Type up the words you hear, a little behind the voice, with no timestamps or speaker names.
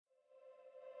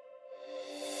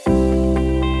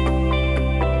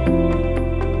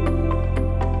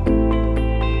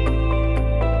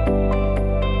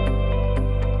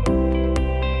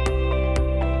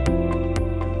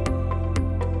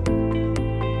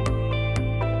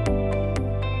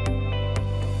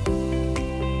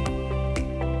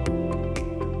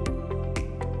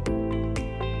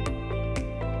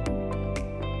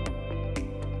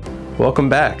Welcome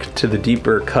back to the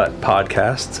Deeper Cut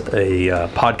podcast, a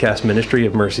podcast ministry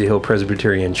of Mercy Hill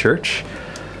Presbyterian Church.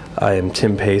 I am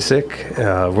Tim Pasek,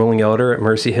 ruling elder at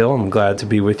Mercy Hill. I'm glad to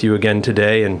be with you again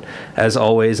today, and as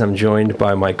always, I'm joined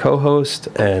by my co-host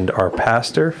and our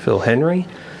pastor, Phil Henry.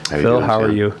 Phil, how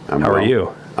are you? How are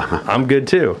you? I'm good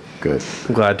too. Good.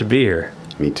 I'm glad to be here.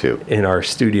 Me too. In our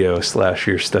studio /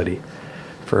 your study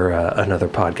for another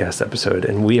podcast episode,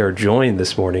 and we are joined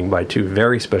this morning by two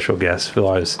very special guests. Phil,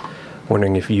 I was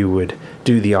wondering if you would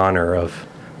do the honor of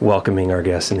welcoming our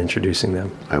guests and introducing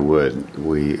them. I would.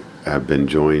 We have been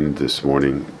joined this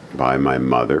morning by my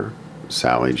mother,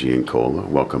 Sally Giancola.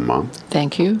 Welcome, Mom.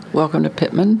 Thank you. Welcome to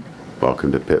Pittman.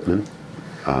 Welcome to Pittman.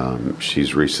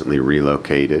 She's recently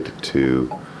relocated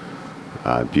to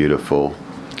beautiful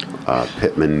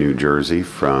Pittman, New Jersey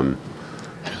from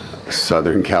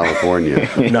Southern California.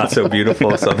 Not so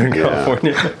beautiful Southern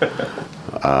California.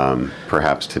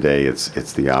 Perhaps today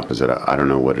it's the opposite. I don't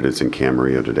know what it is in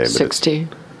Camarillo today, but 60.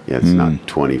 It's not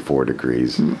 24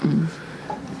 degrees. Mm-mm.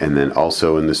 And then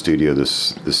also in the studio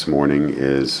this morning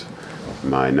is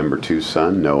my number 2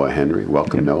 son, Noah Henry.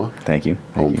 Welcome, Noah. Thank you.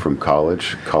 Home from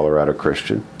college, Colorado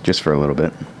Christian. Just for a little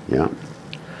bit. Yeah.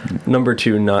 Number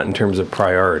 2, not in terms of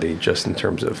priority, just in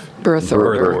terms of birth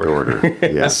order.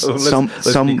 Yes. So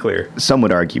let's be clear. Some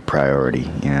would argue priority.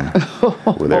 Yeah.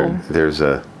 Well, there's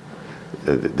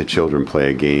the children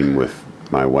play a game with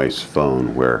my wife's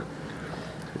phone where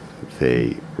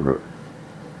they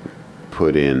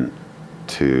put in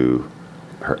to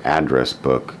her address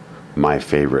book my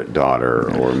favorite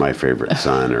daughter or my favorite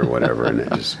son or whatever,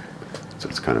 and so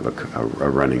it's kind of a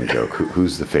running joke.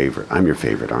 Who's the favorite? I'm your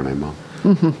favorite, aren't I, Mom?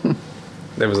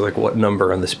 That was like what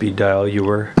number on the speed dial you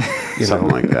were? Something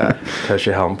like that. Tells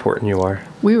you how important you are.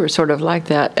 We were sort of like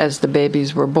that as the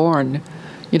babies were born.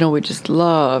 You know, we just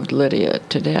loved Lydia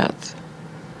to death.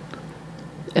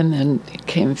 And then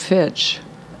came Fitch.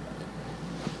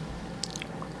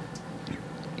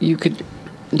 You could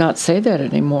not say that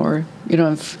anymore. You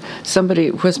know, if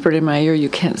somebody whispered in my ear, you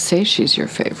can't say she's your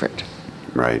favorite.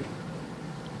 Right.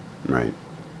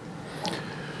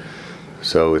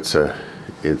 So it's a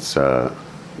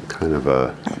kind of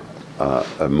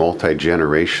a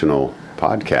multi-generational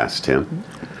podcast, Tim.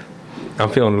 I'm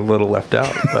feeling a little left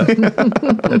out, but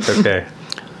that's okay.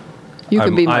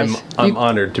 I'm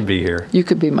honored to be here. You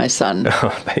could be my son. Oh,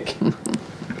 thank you.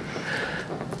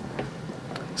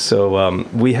 So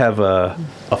we have a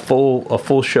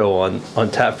full show on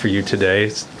tap for you today.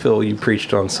 Phil, you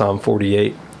preached on Psalm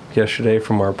 48 yesterday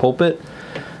from our pulpit.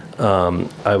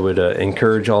 I would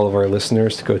encourage all of our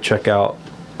listeners to go check out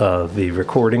the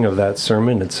recording of that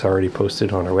sermon. It's already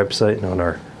posted on our website and on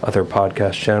our other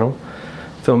podcast channel.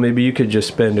 Phil, maybe you could just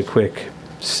spend a quick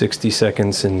 60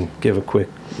 seconds and give a quick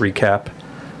recap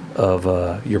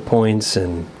of your points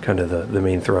and kind of the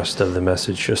main thrust of the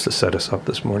message just to set us up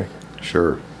this morning.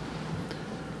 Sure.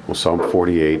 Well, Psalm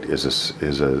 48 is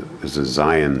a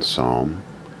Zion psalm,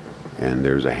 and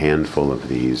there's a handful of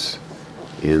these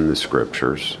in the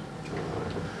scriptures.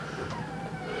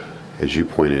 As you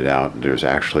pointed out, there's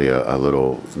actually a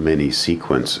little mini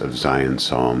sequence of Zion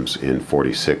psalms in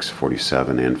 46,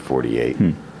 47, and 48.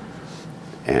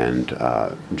 And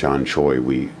John Choi,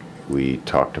 we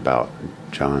talked about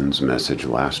John's message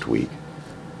last week,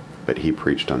 but he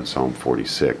preached on Psalm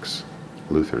 46,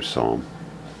 Luther's psalm.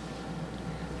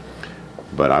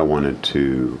 But I wanted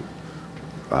to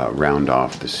round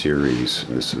off the series,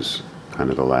 and this is kind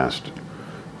of the last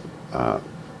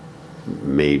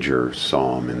major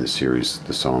psalm in the series,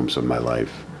 the Psalms of My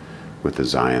Life, with the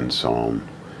Zion psalm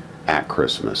at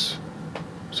Christmas,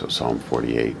 so Psalm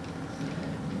 48.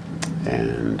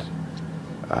 And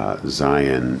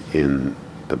Zion in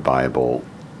the Bible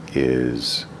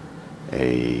is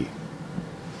a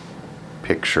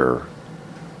picture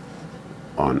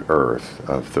on earth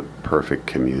of the perfect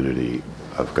community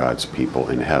of God's people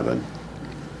in heaven.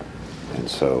 And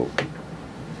so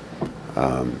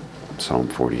Psalm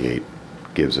 48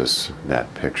 gives us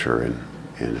that picture in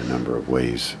a number of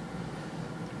ways.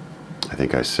 I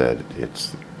think I said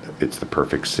it's the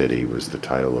perfect city was the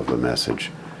title of the message.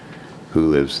 Who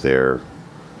lives there?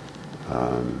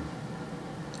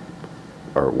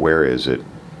 Or where is it?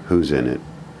 Who's in it?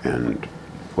 And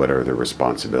what are the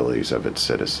responsibilities of its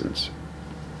citizens?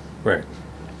 Right.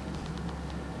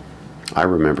 I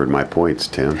remembered my points,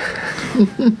 Tim.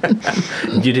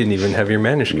 You didn't even have your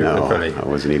manuscript in front of you. I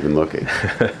wasn't even looking.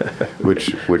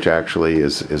 which actually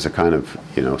is a kind of,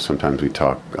 sometimes we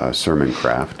talk sermon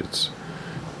craft. It's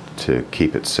to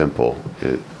keep it simple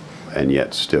and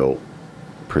yet still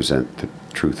present the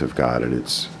truth of God,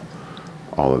 and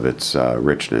all of its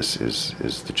richness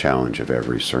is the challenge of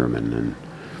every sermon.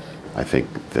 I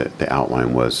think that the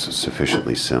outline was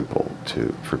sufficiently simple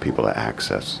for people to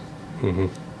access.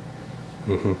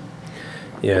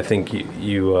 Yeah, I think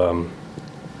you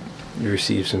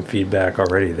received some feedback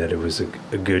already that it was a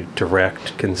good,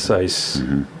 direct, concise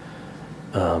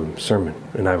sermon,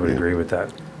 and I would agree with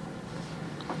that.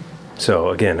 So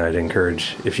again, I'd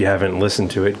encourage, if you haven't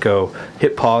listened to it, go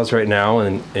hit pause right now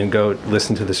and go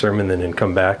listen to the sermon, then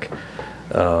come back,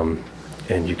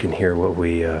 and you can hear what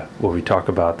we talk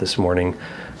about this morning.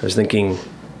 I was thinking,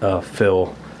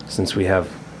 Phil, since we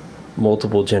have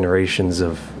multiple generations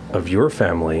of your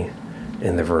family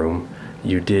in the room,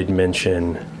 you did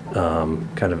mention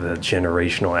kind of a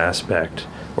generational aspect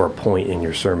or a point in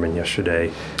your sermon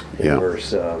yesterday in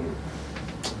verse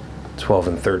 12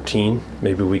 and 13.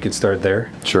 Maybe we could start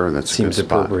there. Sure, that's seems a good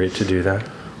spot. Appropriate to do that.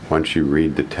 Why don't you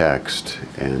read the text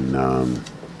and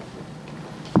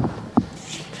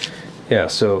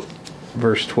So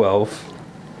verse 12,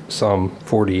 Psalm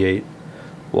 48,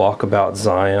 walk about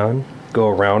Zion, go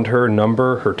around her,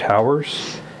 number her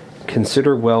towers,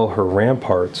 consider well her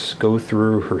ramparts, go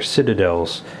through her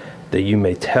citadels, that you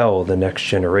may tell the next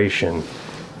generation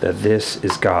that this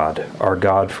is God, our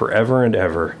God forever and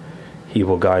ever. He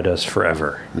will guide us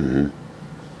forever. Mm-hmm.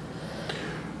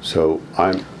 So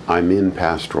I'm in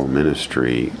pastoral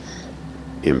ministry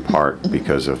in part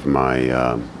because of my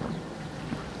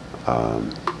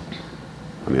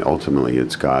ultimately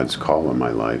it's God's call on my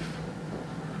life,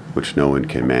 which no one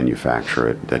can manufacture.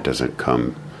 It that doesn't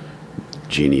come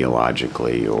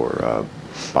genealogically or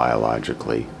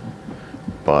biologically,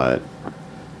 but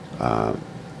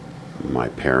my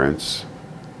parents,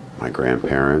 my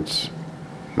grandparents,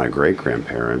 my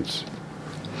great-grandparents,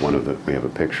 we have a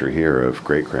picture here of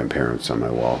great-grandparents on my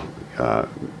wall.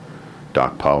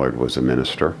 Doc Pollard was a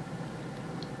minister,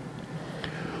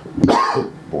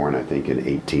 born I think in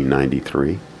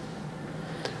 1893.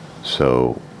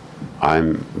 So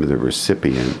I'm the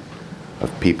recipient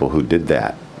of people who did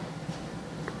that.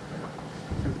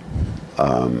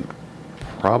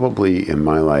 Probably in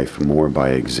my life more by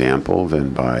example than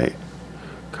by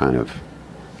kind of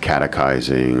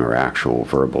catechizing or actual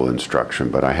verbal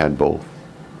instruction, but I had both.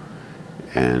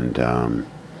 And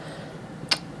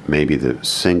maybe the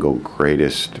single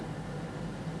greatest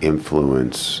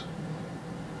influence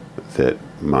that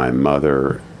my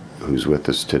mother, who's with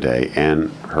us today, and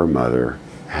her mother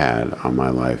had on my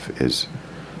life is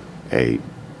a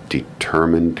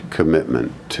determined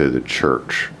commitment to the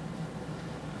church,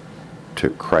 to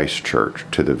Christ Church,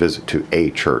 to the visit to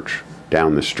a church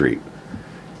down the street,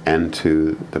 and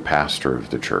to the pastor of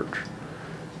the church.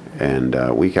 And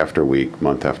week after week,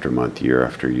 month after month, year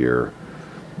after year,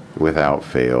 without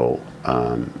fail.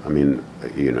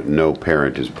 No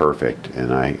parent is perfect,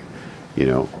 and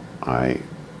I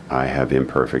have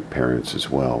imperfect parents as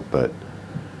well. But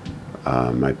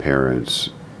my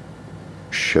parents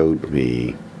showed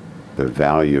me the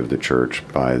value of the church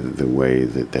by the way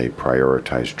that they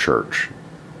prioritized church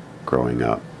growing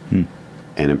up, and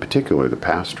in particular the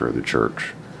pastor of the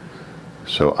church.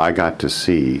 So I got to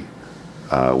see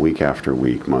week after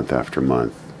week, month after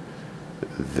month,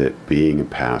 that being a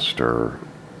pastor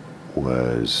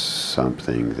was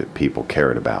something that people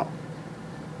cared about.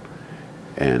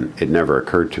 And it never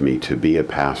occurred to me to be a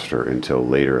pastor until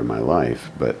later in my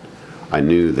life, but I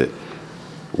knew that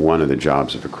one of the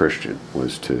jobs of a Christian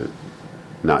was to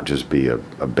not just be a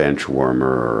bench warmer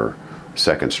or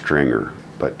second stringer,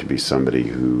 but to be somebody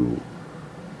who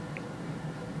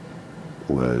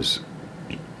was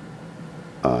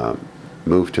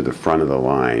moved to the front of the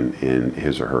line in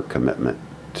his or her commitment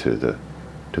to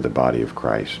the body of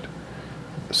Christ.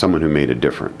 Someone who made a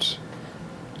difference.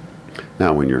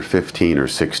 Now, when you're 15 or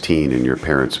 16 and your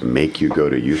parents make you go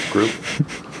to youth group,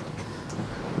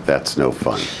 that's no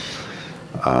fun.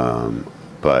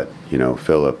 But,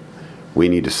 Philip, we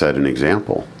need to set an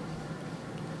example.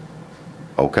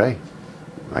 Okay,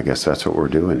 I guess that's what we're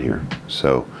doing here.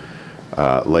 So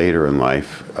later in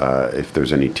life, if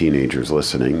there's any teenagers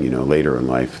listening, later in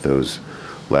life, those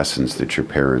lessons that your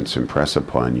parents impress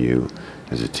upon you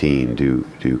as a teen do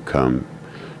come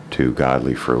to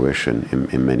godly fruition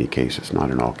in many cases, not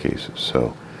in all cases.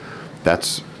 So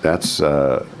that's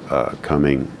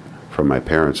coming from my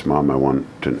parents. Mom, I want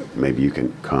to, maybe you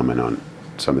can comment on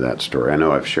some of that story. I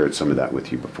know I've shared some of that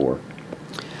with you before.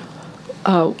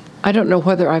 I don't know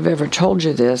whether I've ever told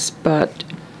you this, but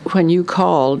when you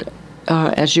called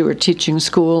as you were teaching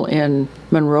school in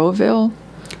Monrovia,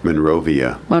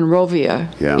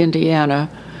 yeah. Indiana,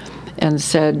 and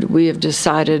said, we have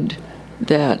decided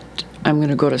that I'm going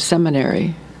to go to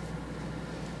seminary.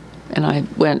 And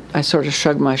I sort of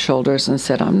shrugged my shoulders and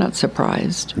said, I'm not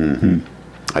surprised. Mm-hmm.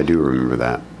 I do remember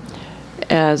that.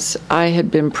 as I had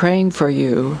been praying for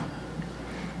you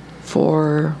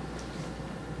for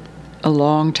a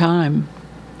long time,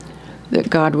 that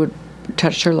God would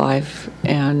touch your life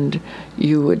and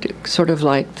you would, sort of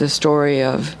like the story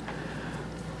of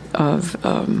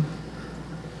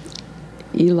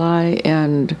Eli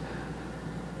and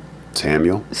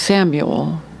Samuel.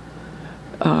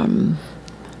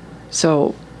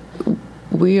 So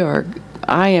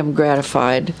I am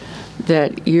gratified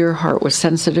that your heart was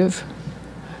sensitive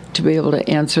to be able to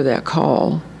answer that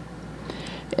call.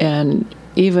 And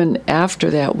even after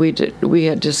that, we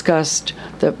had discussed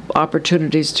the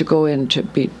opportunities to go in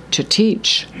to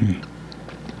teach,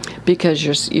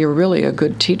 because you're really a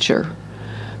good teacher,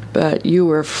 but you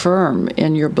were firm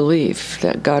in your belief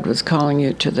that God was calling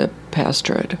you to the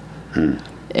pastorate.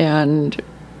 And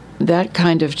that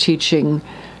kind of teaching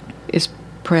is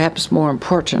perhaps more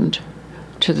important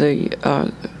to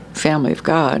the family of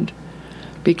God,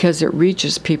 because it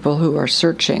reaches people who are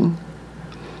searching,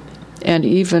 and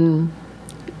even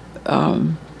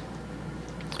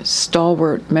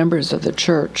stalwart members of the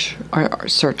church are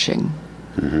searching.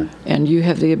 And you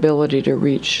have the ability to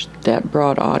reach that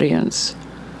broad audience.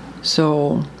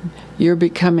 So you're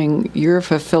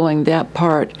fulfilling that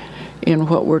part in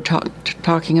what we're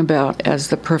talking about as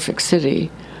the perfect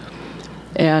city,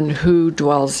 and who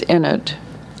dwells in it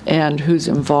and who's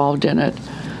involved in it.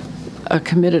 A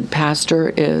committed pastor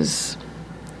is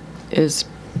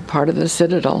part of the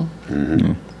citadel.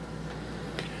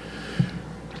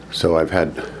 So I've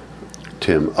had,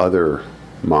 Tim, other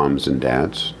moms and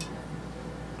dads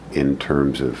in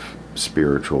terms of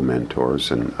spiritual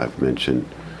mentors, and I've mentioned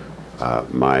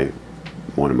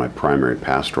one of my primary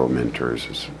pastoral mentors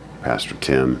is Pastor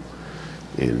Tim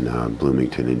in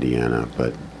Bloomington, Indiana,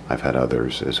 but I've had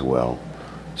others as well,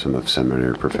 some of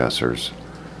seminary professors.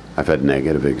 I've had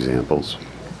negative examples,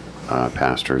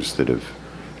 pastors that have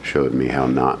showed me how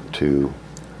not to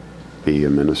be a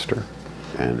minister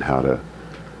and how to,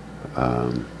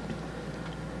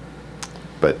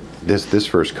 but this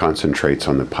verse concentrates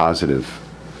on the positive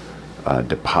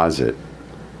deposit.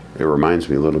 It reminds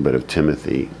me a little bit of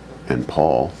Timothy and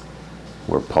Paul,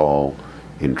 where Paul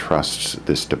entrusts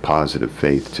this deposit of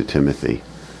faith to Timothy,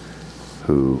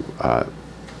 who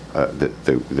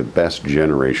the best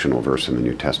generational verse in the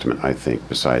New Testament, I think,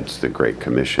 besides the Great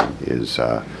Commission, is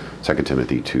 2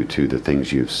 Timothy 2:2. The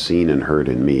things you've seen and heard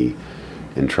in me,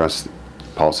 entrust,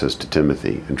 Paul says to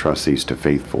Timothy, entrust these to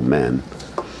faithful men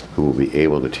who will be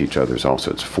able to teach others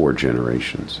also. It's 4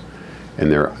 generations.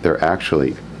 And they're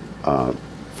actually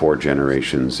 4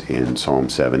 generations in Psalm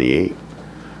 78,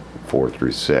 4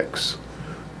 through 6,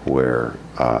 where,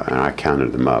 and I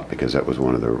counted them up because that was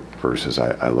one of the verses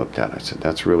I looked at. I said,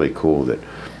 that's really cool that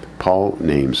Paul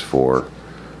names for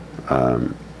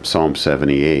Psalm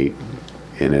 78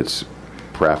 in its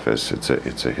preface.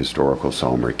 It's a historical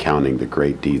psalm recounting the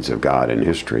great deeds of God in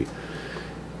history,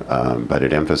 but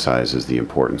it emphasizes the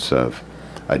importance of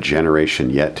a generation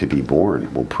yet to be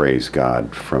born will praise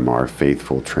God from our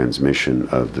faithful transmission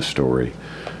of the story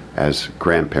as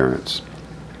grandparents,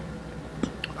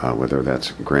 whether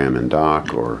that's Graham and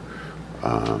Doc or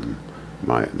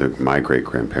my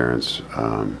great-grandparents,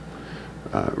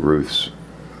 Ruth's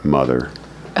mother,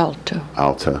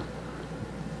 Alta,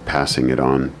 passing it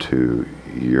on to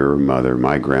your mother,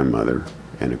 my grandmother.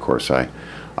 And of course I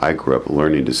grew up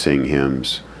learning to sing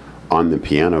hymns on the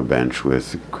piano bench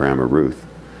with Grandma Ruth.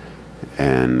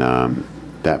 And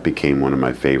that became one of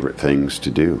my favorite things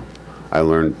to do. I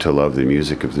learned to love the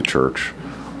music of the church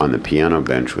on the piano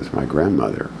bench with my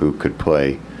grandmother, who could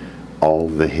play all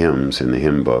the hymns in the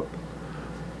hymn book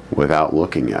without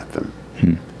looking at them.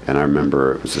 And I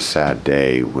remember it was a sad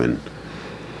day when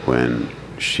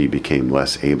she became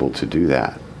less able to do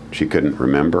that. She couldn't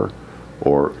remember,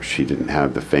 or she didn't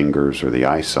have the fingers or the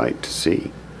eyesight to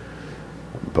see.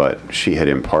 But she had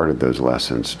imparted those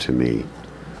lessons to me.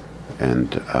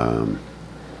 And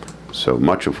so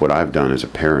much of what I've done as a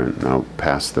parent, and I'll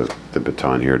pass the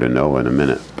baton here to Noah in a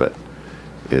minute, but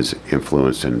is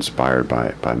influenced and inspired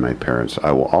by my parents.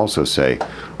 I will also say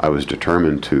I was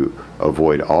determined to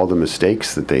avoid all the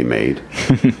mistakes that they made.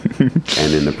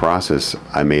 And in the process,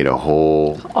 I made a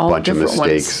whole bunch of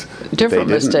mistakes. Different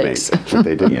mistakes. That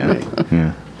they didn't make.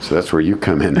 Yeah. So that's where you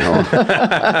come in,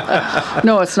 Noah.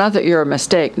 No, it's not that you're a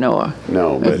mistake, Noah.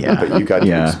 No, but you got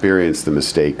to experience the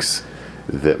mistakes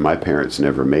that my parents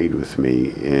never made with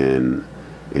me in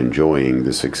enjoying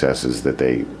the successes that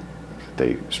they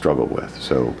struggled with.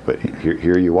 So, but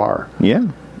here you are. Yeah.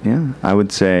 I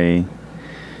would say,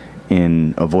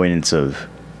 in avoidance of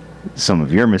some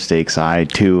of your mistakes, I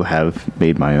too have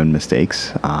made my own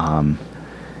mistakes,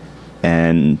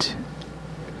 and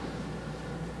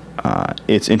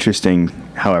it's interesting,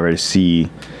 however, to see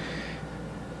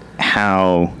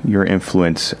how your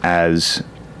influence as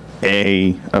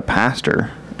a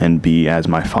pastor, and B, as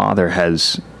my father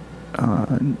has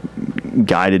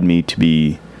guided me to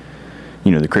be,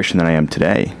 the Christian that I am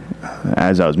today.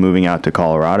 As I was moving out to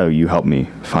Colorado, you helped me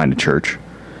find a church,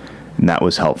 and that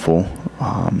was helpful.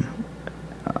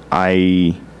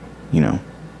 I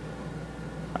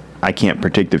can't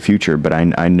predict the future, but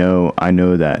I know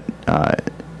that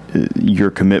your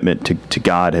commitment to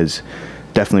God has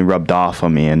definitely rubbed off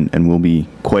on me, and will be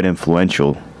quite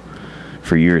influential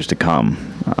for years to come.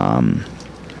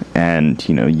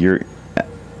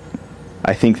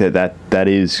 I think that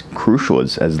is crucial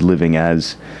as living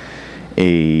as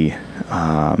a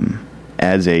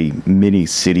mini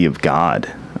city of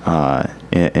God,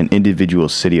 an individual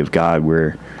city of God,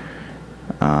 where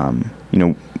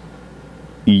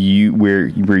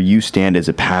where you stand as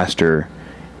a pastor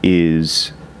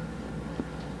is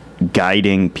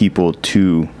guiding people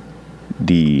to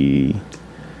the.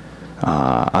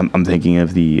 I'm thinking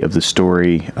of the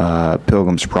story,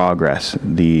 Pilgrim's Progress,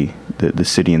 the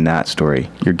city in that story.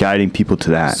 You're guiding people to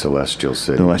that Celestial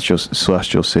City.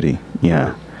 Celestial City.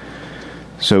 Yeah.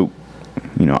 So,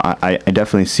 I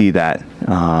definitely see that,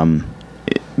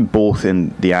 both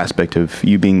in the aspect of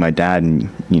you being my dad and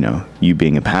you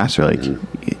being a pastor. Like,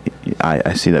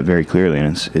 I see that very clearly,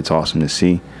 and it's awesome to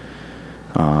see.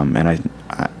 And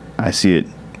I see it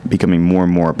becoming more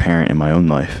and more apparent in my own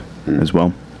life as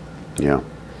well. Yeah.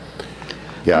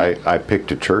 Yeah, I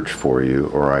picked a church for you,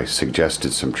 or I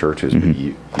suggested some churches, but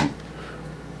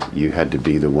you had to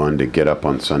be the one to get up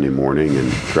on Sunday morning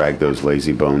and drag those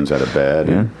lazy bones out of bed.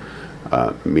 Yeah.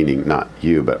 And, meaning not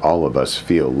you, but all of us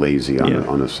feel lazy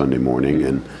on a Sunday morning,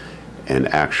 and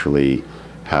actually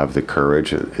have the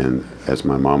courage and, as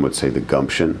my mom would say, the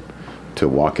gumption to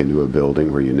walk into a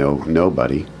building where you know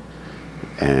nobody,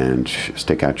 and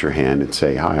stick out your hand and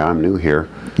say, "Hi, I'm new here.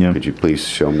 Yeah. Could you please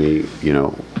show me,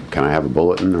 can I have a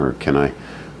bulletin, or can I,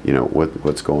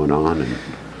 what's going on?" And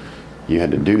you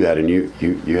had to do that, and you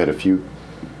had a few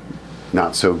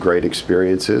not so great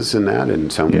experiences in that, and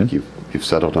it sounds like you've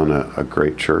settled on a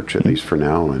great church, at least for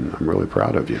now, and I'm really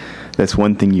proud of you. That's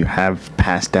one thing you have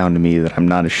passed down to me that I'm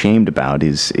not ashamed about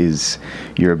is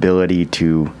your ability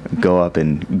to go up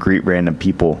and greet random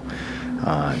people.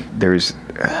 I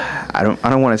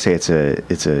don't want to say it's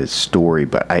a story,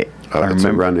 but I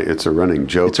remember it's a running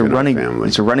joke in our family.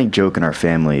 It's a running joke in our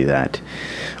family that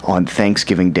on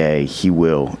Thanksgiving Day he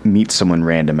will meet someone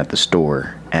random at the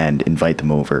store and invite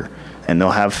them over, and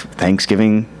they'll have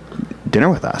Thanksgiving dinner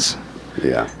with us.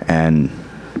 Yeah. And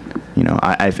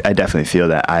I definitely feel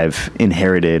that I've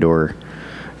inherited or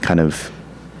kind of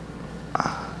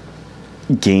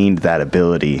gained that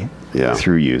ability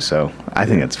through you. So I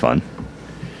think it's fun.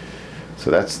 So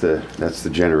that's the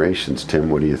generations. Tim,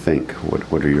 what do you think?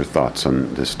 What are your thoughts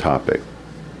on this topic?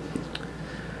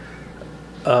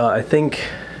 I think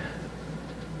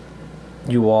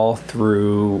you all,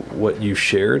 through what you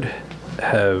shared,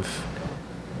 have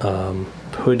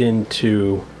put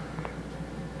into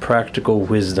practical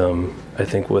wisdom, I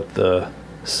think, what the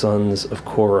sons of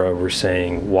Korah were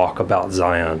saying: walk about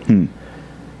Zion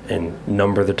and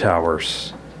number the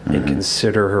towers and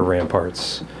consider her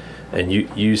ramparts. And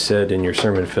you said in your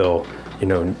sermon, Phil,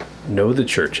 know the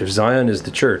church. If Zion is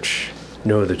the church,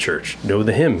 know the church. Know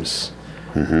the hymns.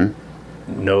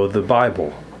 Know the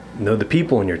Bible. Know the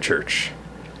people in your church.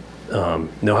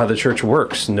 Know how the church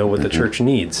works. Know what the church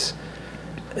needs.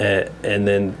 And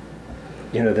then,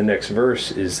 the next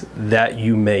verse is that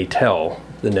you may tell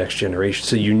the next generation.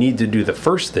 So you need to do the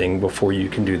first thing before you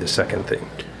can do the second thing.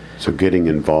 So getting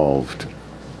involved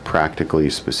practically,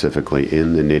 specifically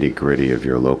in the nitty-gritty of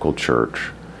your local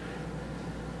church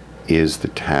is the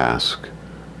task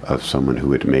of someone who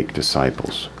would make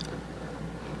disciples.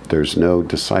 There's no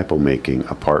disciple making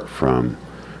apart from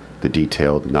the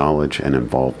detailed knowledge and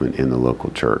involvement in the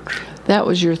local church. That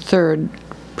was your third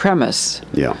premise.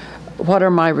 Yeah. What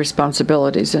are my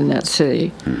responsibilities in that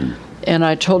city? And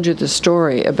I told you the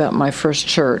story about my first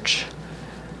church,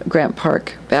 Grant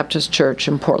Park Baptist Church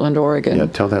in Portland, Oregon. Yeah,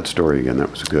 tell that story again. That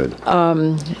was good.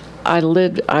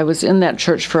 I was in that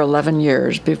church for 11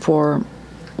 years before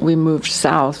we moved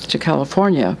south to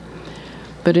California.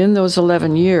 But in those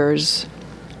 11 years,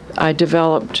 I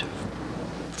developed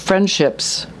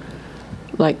friendships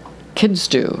like kids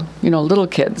do, little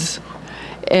kids.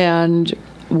 And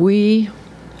we'd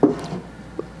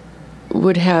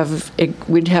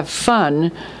have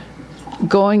fun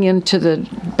going into the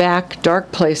back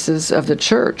dark places of the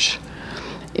church.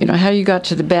 How you got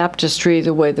to the baptistry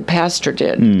the way the pastor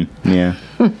did. Yeah.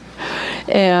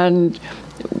 And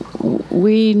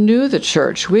we knew the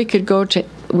church. We could go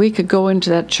into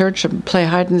that church and play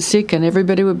hide and seek, and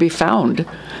everybody would be found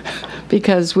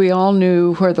because we all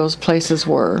knew where those places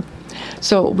were.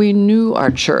 So we knew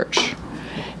our church.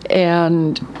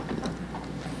 And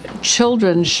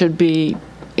children should be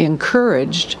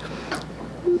encouraged,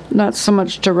 not so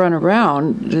much to run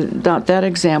around, not that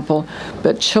example,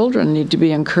 but children need to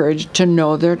be encouraged to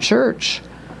know their church.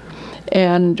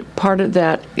 And part of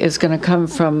that is going to come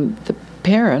from the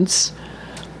parents,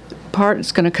 part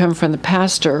is going to come from the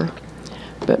pastor,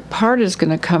 but part is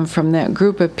going to come from that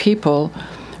group of people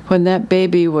when that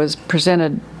baby was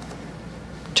presented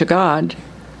to God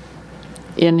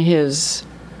in his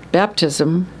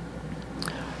baptism.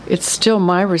 It's still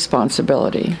my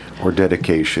responsibility. Or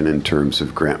dedication in terms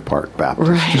of Grant Park Baptist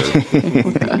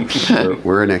Right. Church.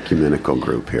 We're an ecumenical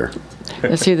group here.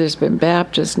 See, there's been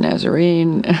Baptist,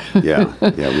 Nazarene. Yeah,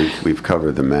 we've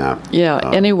covered the map. Yeah,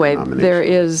 anyway,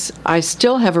 denominations. I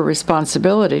still have a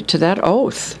responsibility to that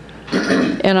oath.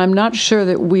 And I'm not sure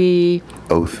that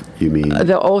Oath, you mean?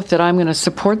 the oath that I'm going to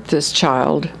support this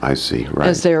child I see, right.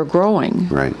 as they're growing.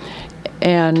 Right.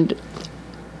 And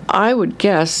I would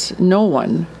guess no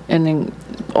one, and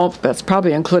that's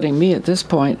probably including me at this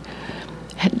point,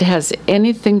 has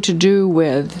anything to do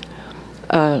with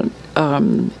a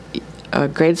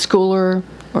grade schooler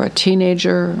or a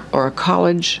teenager or a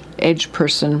college-age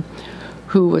person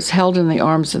who was held in the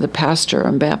arms of the pastor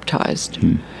and baptized.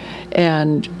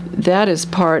 And that is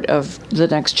part of the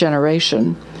next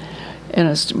generation.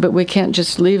 But we can't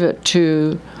just leave it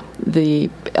to the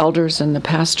elders and the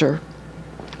pastor.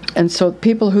 And so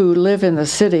people who live in the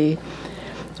city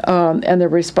and their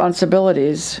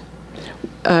responsibilities,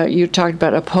 you talked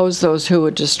about oppose those who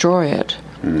would destroy it.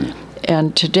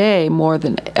 And today, more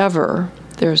than ever,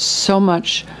 there's so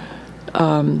much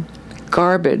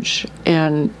garbage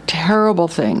and terrible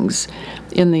things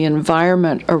in the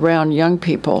environment around young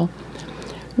people.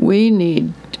 We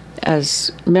need,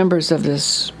 as members of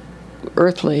this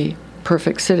earthly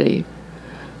perfect city,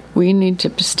 we need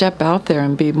to step out there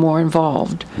and be more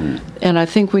involved. And I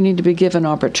think we need to be given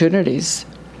opportunities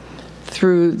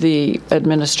through the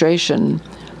administration,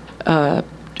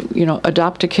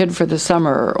 adopt a kid for the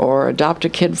summer or adopt a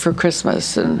kid for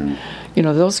Christmas, and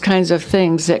those kinds of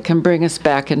things that can bring us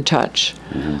back in touch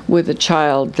with a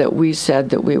child that we said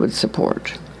that we would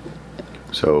support.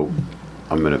 So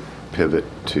I'm going to pivot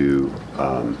to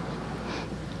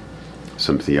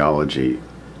some theology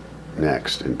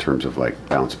next in terms of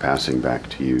passing back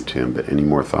to you, Tim. But any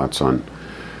more thoughts on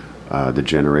the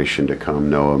generation to come?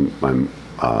 Noah,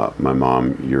 my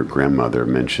mom, your grandmother,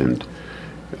 mentioned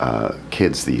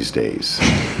kids these days.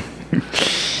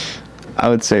 I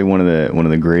would say one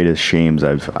of the greatest shames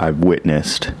I've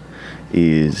witnessed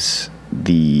is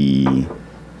the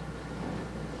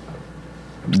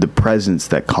presence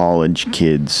that college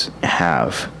kids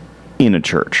have in a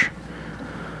church.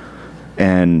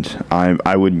 And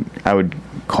I would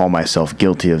call myself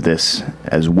guilty of this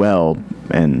as well,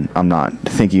 and I'm not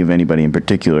thinking of anybody in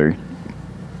particular,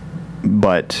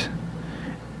 but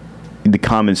the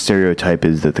common stereotype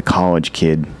is that the college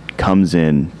kid comes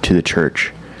in to the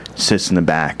church, sits in the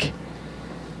back,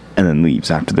 and then leaves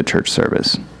after the church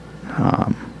service.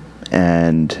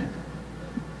 And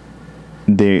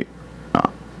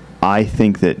I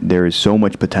think that there is so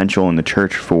much potential in the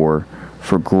church for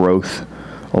growth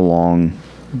along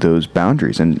those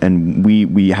boundaries, and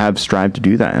we have strived to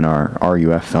do that in our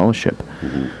RUF fellowship.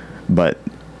 But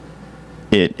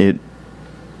it's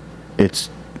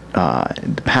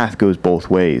the path goes both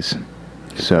ways.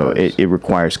 So it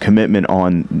requires commitment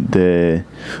on the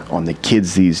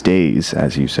kids these days,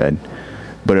 as you said,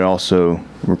 but it also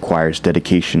requires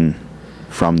dedication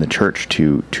from the church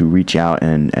to reach out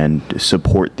and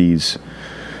support these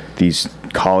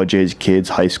college-age kids,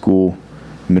 high school,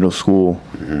 middle school.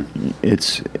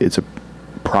 It's a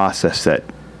process that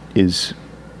is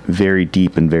very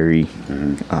deep and very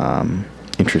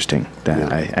interesting.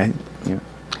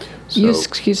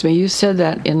 You said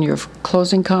that in your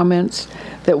closing comments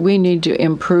that we need to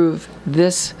improve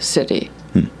this city.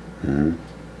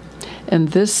 And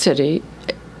this city,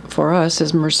 for us,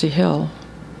 is Mercy Hill.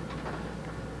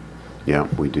 Yeah,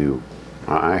 we do.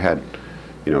 I had,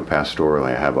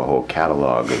 pastorally, I have a whole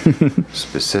catalog of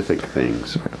specific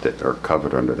things that are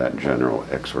covered under that general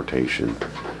exhortation.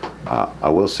 I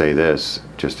will say this,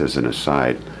 just as an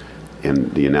aside, in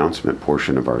the announcement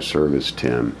portion of our service,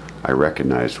 Tim, I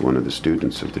recognized one of the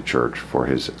students of the church for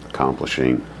his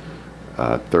accomplishing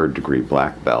third-degree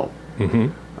black belt.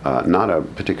 Not a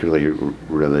particularly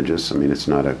religious. I mean, it's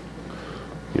not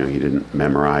he didn't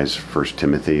memorize 1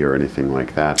 Timothy or anything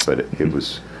like that. But it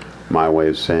was my way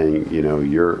of saying,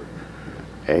 you're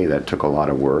that took a lot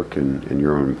of work, and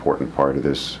you're an important part of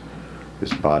this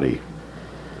body.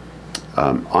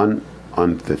 On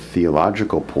the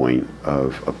theological point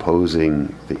of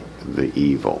opposing the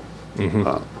evil,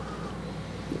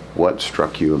 what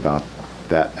struck you about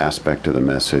that aspect of the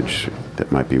message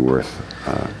that might be worth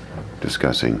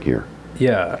discussing here?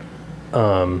 Yeah.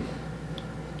 I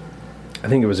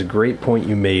think it was a great point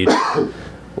you made,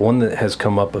 one that has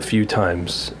come up a few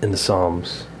times in the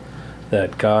Psalms,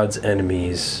 that God's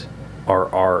enemies are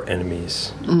our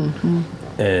enemies.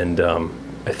 And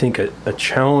I think a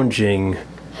challenging,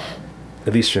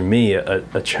 at least for me,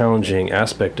 a challenging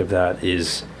aspect of that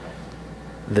is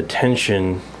the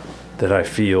tension that I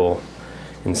feel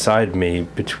inside me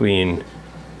between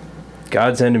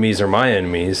God's enemies are my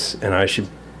enemies, and I should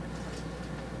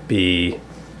be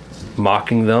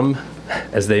mocking them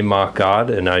as they mock God,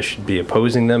 and I should be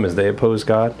opposing them as they oppose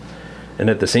God. And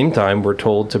at the same time, we're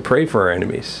told to pray for our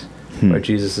enemies by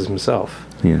Jesus himself.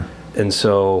 Yeah. And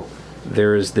so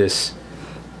there is this,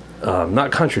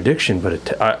 not contradiction,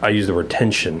 but I use the word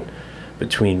tension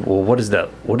between, well, what does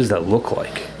that look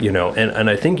like? You know, and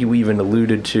I think you even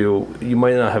alluded to, you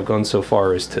might not have gone so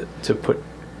far as to put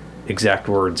exact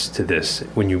words to this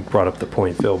when you brought up the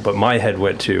point, Phil, but my head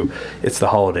went to, it's the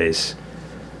holidays.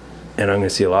 And I'm going to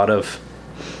see a lot of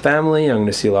family, I'm going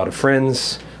to see a lot of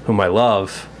friends whom I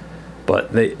love,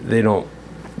 but they don't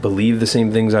believe the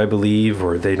same things I believe,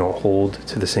 or they don't hold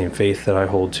to the same faith that I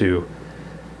hold to.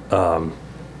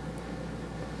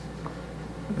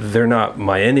 They're not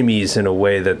my enemies in a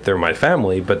way that they're my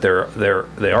family, but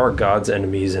they are God's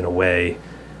enemies in a way,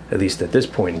 at least at this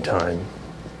point in time.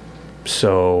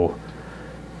 So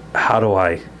how do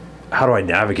I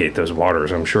navigate those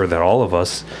waters? I'm sure that all of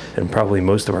us, and probably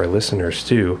most of our listeners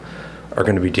too, are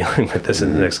going to be dealing with this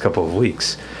in the next couple of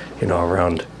weeks, you know,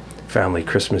 around family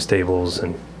Christmas tables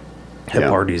and at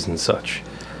parties and such.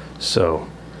 So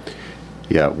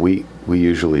yeah, we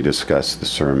usually discuss the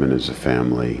sermon as a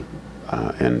family,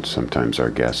 and sometimes our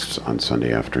guests on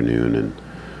Sunday afternoon, and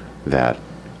that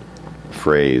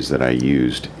phrase that I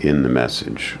used in the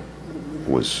message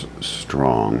was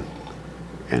strong,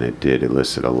 and it did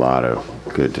elicit a lot of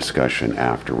good discussion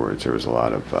afterwards. There was a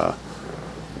lot of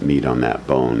meat on that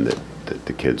bone that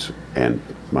the kids and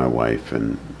my wife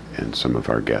and some of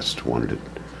our guests wanted to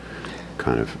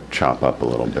kind of chop up a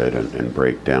little bit and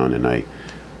break down. And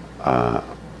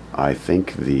I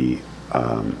think the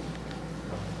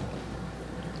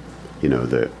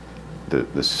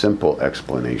simple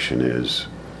explanation is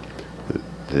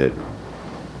that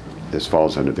this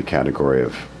falls under the category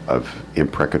of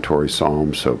imprecatory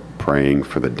psalms, so praying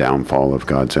for the downfall of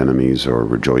God's enemies or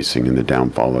rejoicing in the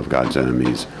downfall of God's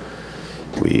enemies.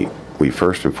 We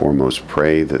first and foremost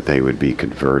pray that they would be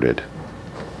converted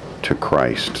to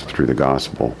Christ through the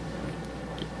gospel.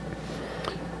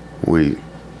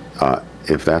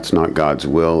 If that's not God's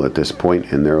will at this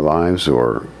point in their lives,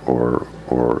 or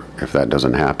if that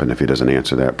doesn't happen, if he doesn't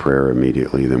answer that prayer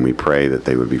immediately, then we pray that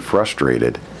they would be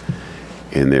frustrated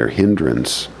in their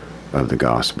hindrance of the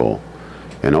gospel.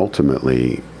 And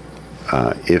ultimately,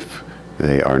 if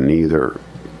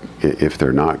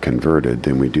they're not converted,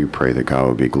 then we do pray that God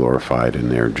will be glorified in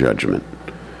their judgment.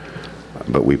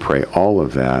 But we pray all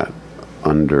of that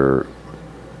under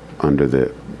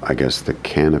the, I guess, the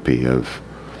canopy of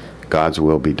God's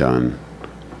will be done.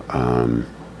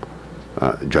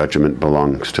 Judgment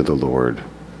belongs to the Lord.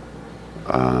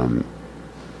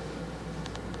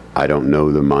 I don't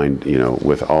know the mind,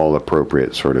 with all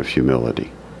appropriate sort of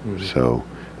humility. Mm-hmm. So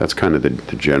that's kind of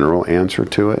the general answer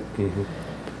to it. Mm-hmm.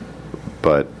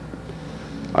 But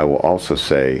I will also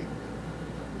say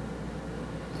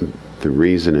the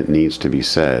reason it needs to be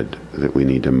said that we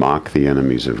need to mock the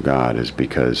enemies of God is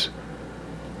because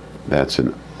that's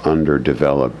an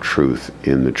underdeveloped truth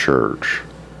in the church.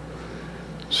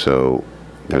 So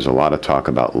there's a lot of talk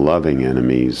about loving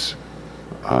enemies.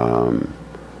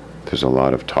 There's a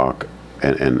lot of talk,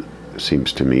 and it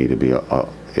seems to me to be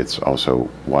it's also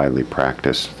widely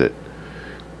practiced that,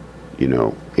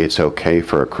 it's okay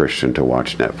for a Christian to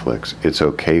watch Netflix. It's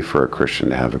okay for a Christian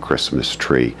to have a Christmas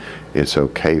tree. It's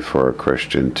okay for a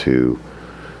Christian to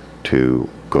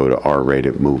go to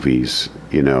R-rated movies,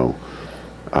 to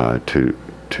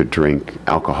drink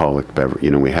alcoholic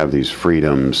beverage. We have these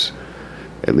freedoms,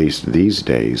 at least these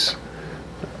days.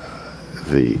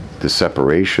 The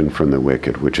separation from the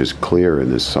wicked, which is clear in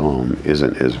this psalm,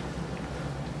 isn't as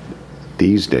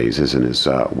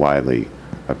widely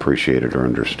appreciated or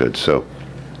understood. So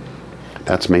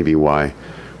that's maybe why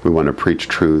we want to preach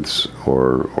truths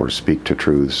or speak to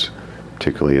truths,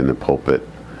 particularly in the pulpit,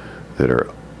 that are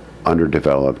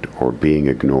underdeveloped or being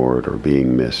ignored or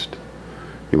being missed.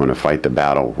 You want to fight the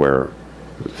battle where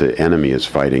the enemy is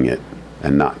fighting it,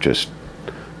 and not just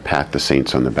pat the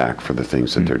saints on the back for the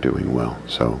things that they're doing well.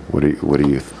 So what do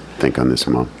you think on this,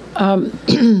 Mom?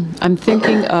 I'm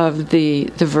thinking of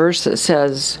the verse that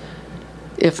says,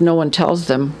 if no one tells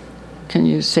them, can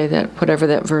you say that, whatever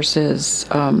that verse is,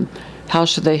 how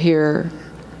should they hear?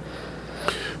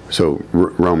 So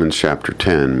Romans chapter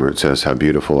 10, where it says, how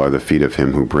beautiful are the feet of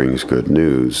him who brings good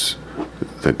news,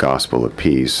 the gospel of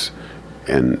peace,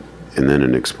 and then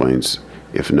it explains,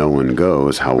 if no one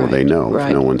goes, how will they know? Right.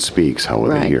 If no one speaks, how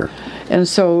will they hear? And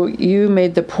so you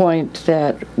made the point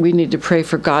that we need to pray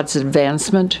for God's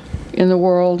advancement in the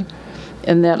world,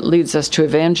 and that leads us to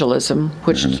evangelism,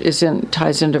 which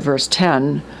ties into verse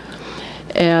 10.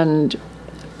 And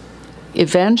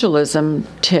evangelism,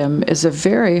 Tim, is a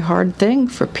very hard thing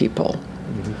for people.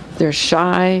 They're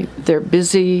shy, they're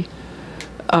busy,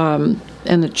 and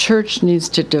the church needs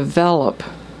to develop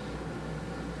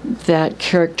that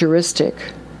characteristic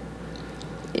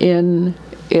in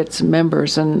its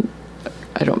members, and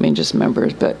I don't mean just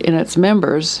members, but in its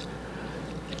members,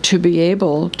 to be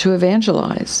able to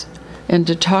evangelize and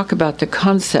to talk about the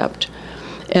concept.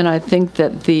 And I think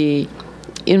that the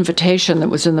invitation that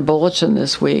was in the bulletin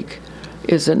this week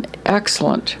is an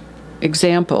excellent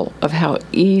example of how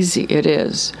easy it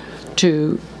is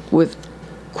to, with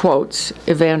quotes,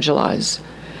 evangelize.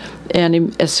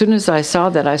 And as soon as I saw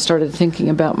that, I started thinking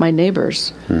about my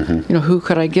neighbors. Who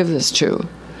could I give this to?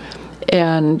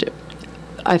 And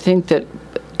I think that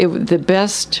the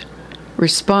best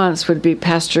response would be,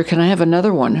 Pastor, can I have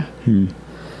another one?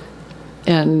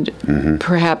 And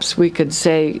perhaps we could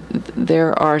say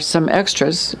there are some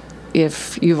extras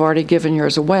if you've already given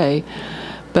yours away,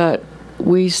 but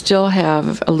we still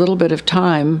have a little bit of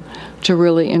time to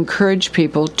really encourage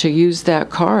people to use that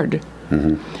card.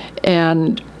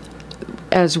 And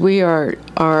as we are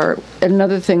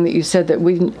another thing that you said, that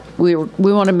we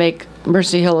want to make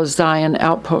Mercy Hill a Zion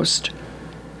outpost.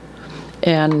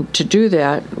 And to do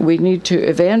that, we need to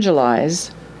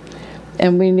evangelize,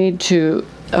 and we need to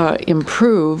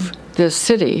improve this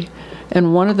city.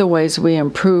 And one of the ways we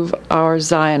improve our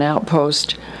Zion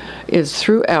outpost is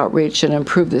through outreach, and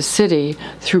improve the city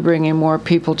through bringing more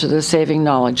people to the saving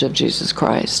knowledge of Jesus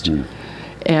Christ.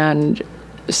 And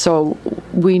so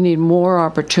we need more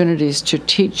opportunities to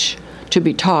teach, to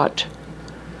be taught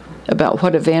about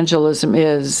what evangelism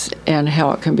is and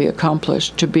how it can be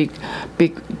accomplished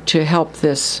to help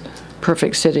this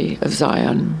perfect city of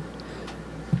Zion.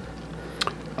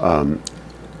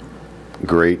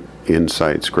 Great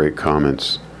insights, great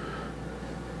comments.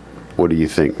 What do you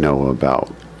think, Noah,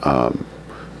 about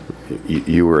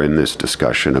you were in this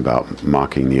discussion about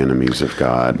mocking the enemies of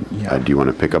God. Yeah. Do you want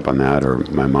to pick up on that? Or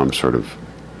my mom sort of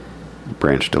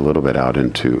branched a little bit out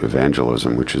into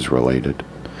evangelism, which is related.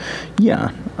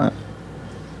 Yeah.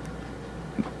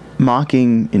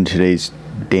 Mocking in today's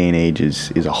day and age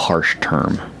is a harsh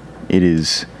term. It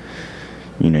is,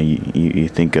 you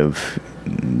think of,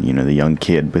 the young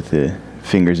kid with the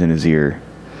fingers in his ear,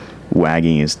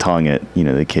 wagging his tongue at,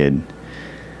 the kid.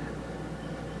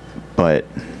 But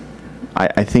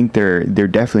I think there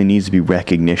definitely needs to be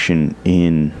recognition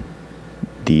in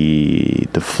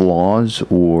the flaws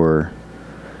or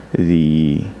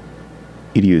the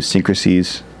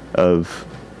idiosyncrasies of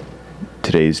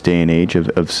today's day and age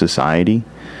of society.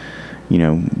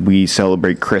 We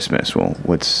celebrate Christmas. Well,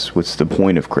 what's the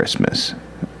point of Christmas?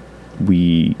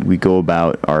 We go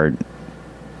about our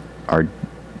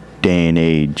day and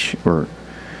age, or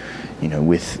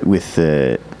with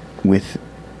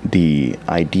the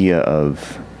idea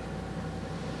of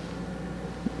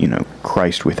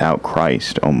Christ without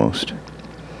Christ, almost.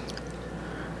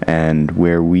 And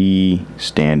where we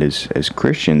stand as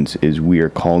Christians is we are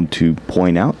called to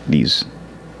point out these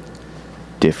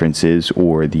differences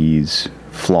or these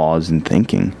flaws in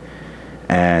thinking.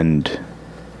 And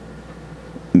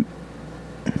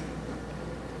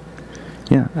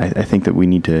yeah, I think that we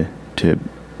need to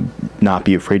not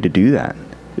be afraid to do that,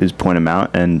 is point them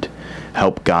out and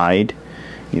help guide,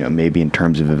 maybe in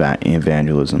terms of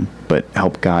evangelism, but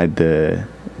help guide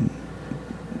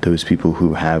those people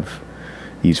who have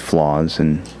these flaws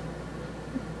and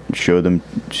show them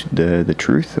the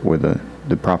truth or the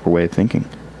proper way of thinking.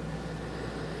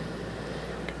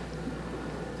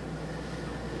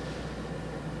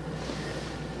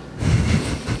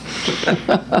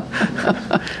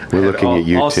 We're looking at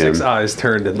you, all Tim. 6 eyes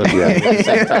turned and looking at me at the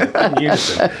same time in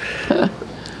unison.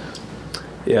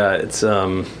 Yeah, it's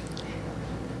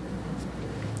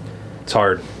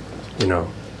hard.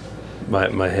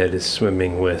 My head is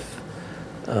swimming with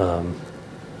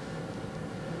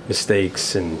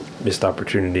mistakes and missed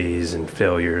opportunities and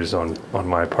failures on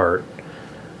my part.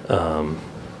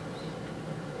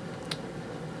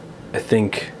 I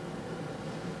think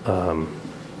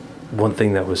one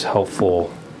thing that was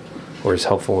helpful, or is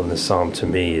helpful in this psalm to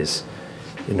me, is,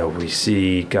 we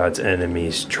see God's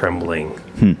enemies trembling.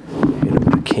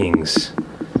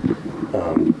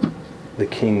 The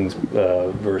kings.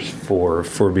 Verse 4,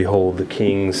 for behold, the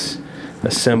kings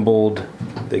assembled,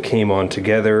 they came on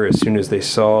together. As soon as they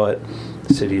saw it,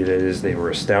 the city that is, they were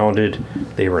astounded.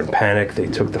 They were in panic. They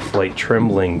took the flight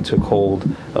trembling, took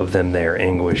hold of them their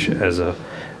anguish as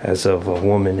of a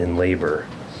woman in labor.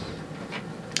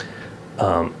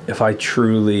 If I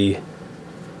truly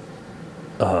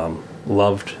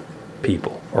loved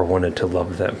people or wanted to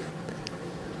love them,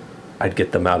 I'd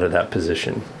get them out of that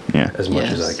position as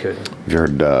much as I could. You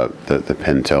heard the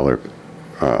Penn Teller,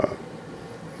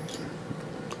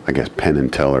 I guess Penn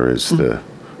and Teller is the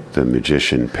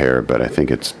magician pair, but I think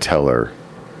it's Teller,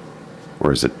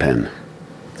 or is it Penn?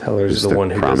 Teller is the one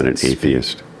who prominent doesn't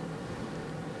atheist.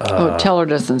 Teller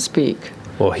doesn't speak.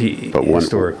 Well, But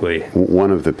historically.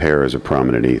 One of the pair is a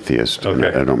prominent atheist. Okay.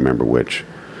 I don't remember which.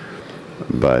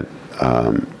 But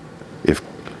if,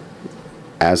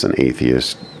 as an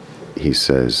atheist, he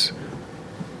says,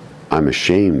 I'm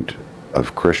ashamed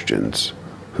of Christians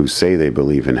who say they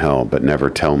believe in hell but never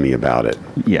tell me about it.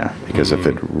 Yeah. Because if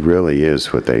it really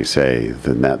is what they say,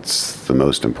 then that's the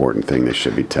most important thing they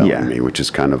should be telling me, which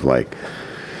is kind of like,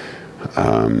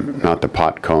 not the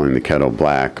pot calling the kettle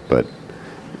black, but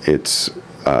it's,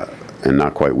 and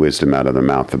not quite wisdom out of the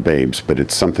mouth of babes, but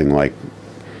it's something like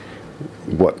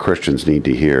what Christians need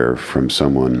to hear from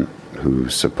someone who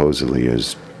supposedly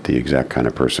is the exact kind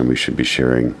of person we should be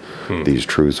sharing these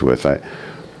truths with.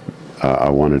 I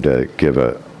wanted to give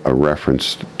a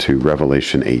reference to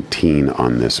Revelation 18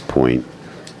 on this point.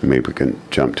 Maybe we can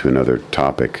jump to another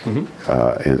topic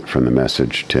from the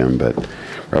message, Tim, but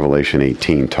Revelation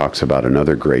 18 talks about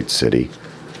another great city,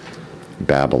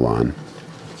 Babylon.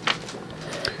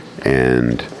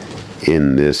 And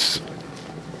in this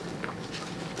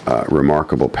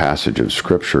remarkable passage of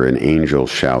Scripture, an angel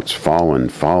shouts, "Fallen,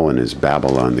 fallen is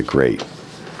Babylon the Great."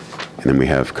 And then we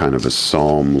have kind of a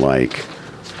psalm-like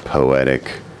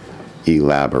poetic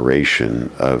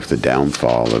elaboration of the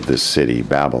downfall of this city,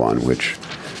 Babylon, which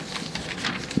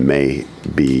may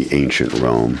be ancient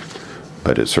Rome,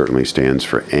 but it certainly stands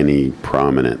for any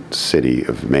prominent city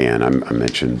of man. I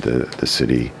mentioned the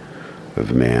city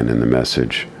of man in the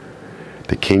message.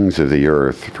 The kings of the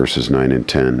earth, verses 9 and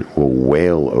 10, will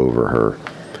wail over her,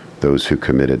 those who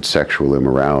committed sexual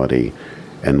immorality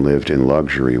and lived in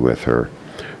luxury with her.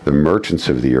 The merchants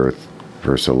of the earth,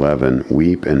 verse 11,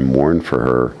 weep and mourn for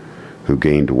her, who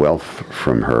gained wealth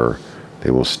from her.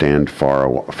 They will stand far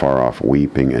off,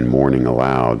 weeping and mourning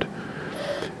aloud.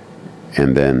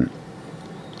 And then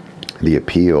the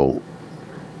appeal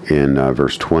in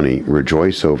verse 20,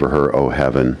 rejoice over her, O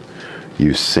heaven,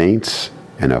 you saints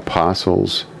and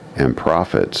apostles and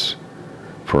prophets,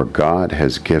 for God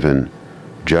has given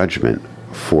judgment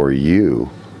for you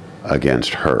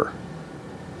against her.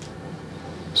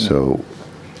 So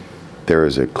there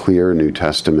is a clear New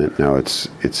Testament. Now it's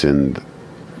in,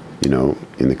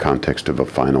 in the context of a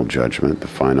final judgment, the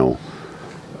final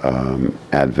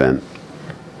advent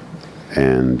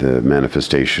and the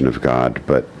manifestation of God.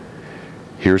 But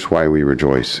here's why we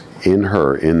rejoice. In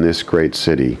her, in this great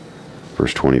city,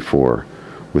 verse 24,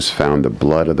 was found the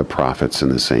blood of the prophets and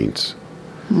the saints.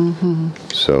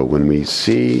 So when we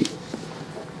see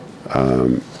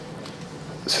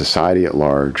society at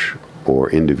large or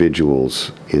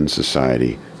individuals in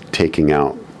society taking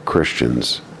out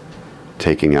Christians,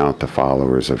 taking out the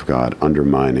followers of God,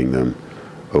 undermining them,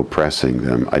 oppressing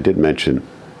them. I did mention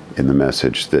in the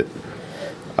message that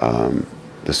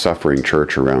the suffering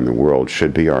church around the world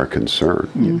should be our concern.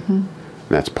 And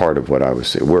that's part of what I was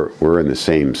saying. We're in the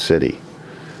same city.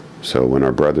 So when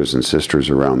our brothers and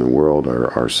sisters around the world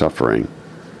are suffering,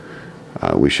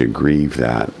 we should grieve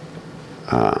that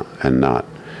and not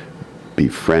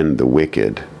befriend the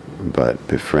wicked, but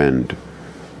befriend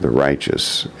the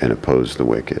righteous and oppose the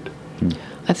wicked.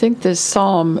 I think this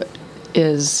psalm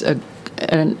is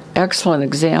an excellent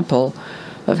example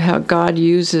of how God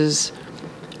uses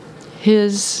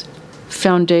his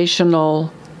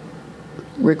foundational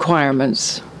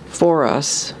requirements for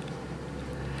us,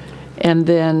 and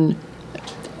then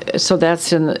so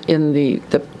that's in the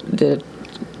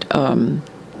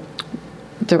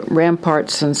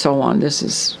ramparts and so on. This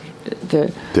is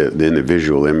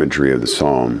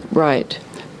right?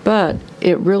 But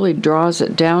it really draws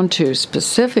it down to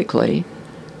specifically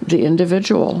the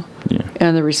individual.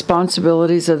 and the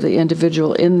responsibilities of the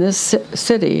individual in this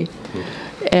city,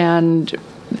 and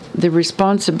the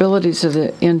responsibilities of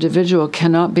the individual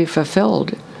cannot be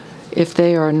fulfilled if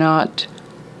they are not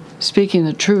speaking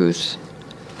the truth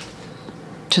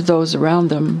to those around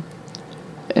them,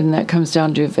 and that comes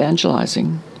down to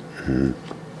evangelizing. Mm-hmm.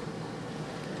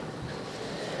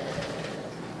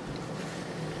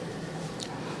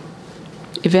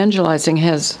 Evangelizing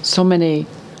has so many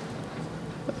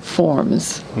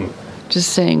forms.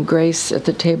 Just saying grace at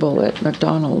the table at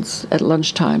McDonald's at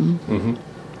lunchtime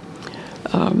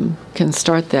can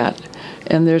start that.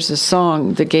 And there's a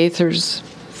song, the Gaithers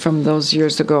from those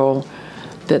years ago,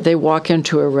 that they walk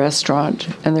into a restaurant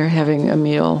and they're having a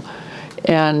meal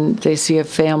and they see a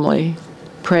family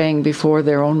praying before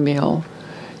their own meal,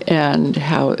 and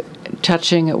how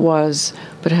touching it was,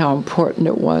 but how important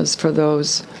it was for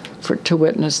those to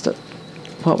witness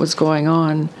what was going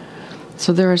on.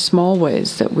 So there are small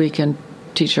ways that we can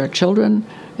teach our children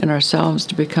and ourselves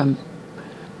to become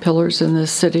pillars in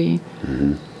this city,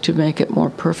 to make it more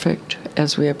perfect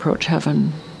as we approach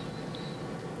heaven.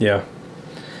 Yeah.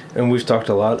 And we've talked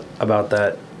a lot about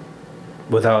that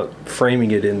without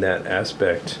framing it in that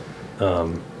aspect.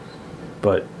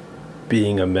 But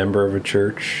being a member of a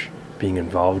church, being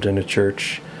involved in a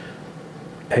church.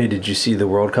 Hey, did you see the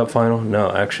World Cup final? No,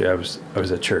 actually, I was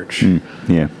at church.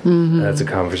 Yeah. That's a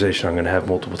conversation I'm going to have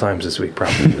multiple times this week,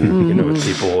 probably. With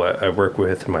people I work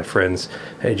with and my friends.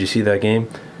 Hey, did you see that game?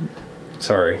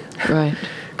 Sorry. Right.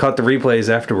 Caught the replays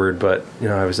afterward, but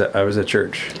I was at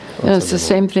church. And it's the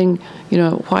same thing.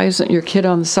 Why isn't your kid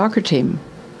on the soccer team?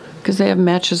 Because they have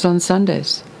matches on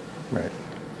Sundays. Right.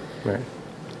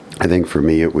 I think for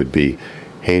me it would be,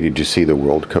 hey, did you see the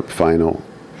World Cup final?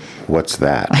 What's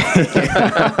that?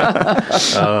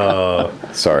 Oh,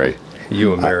 sorry.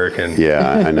 You American.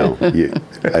 Yeah, I know.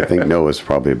 I think Noah's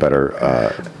probably a better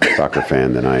soccer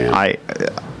fan than I am.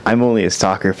 I'm only a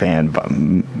soccer fan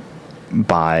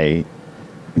by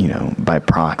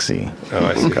proxy. Oh,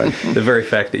 I see. Okay. The very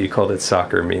fact that you called it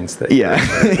soccer means that. Yeah.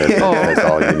 That's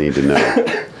all you need to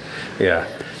know. Yeah.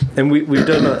 And we've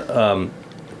done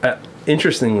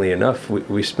interestingly enough,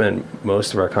 we spent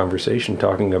most of our conversation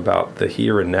talking about the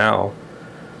here and now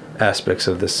aspects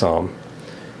of this psalm,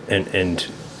 and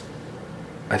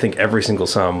I think every single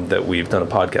psalm that we've done a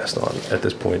podcast on at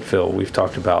this point, Phil, we've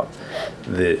talked about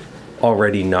the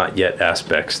already not yet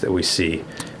aspects that we see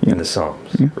in the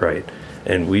psalms, right?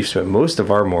 And we've spent most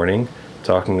of our morning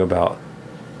talking about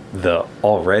the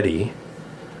already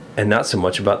and not so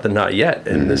much about the not yet.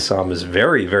 And this psalm is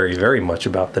very, very, very much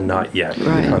about the not yet,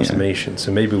 right. The consummation.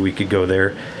 So maybe we could go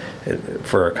there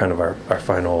for our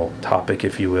final topic,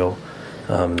 if you will,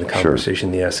 the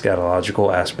conversation, the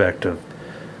eschatological aspect of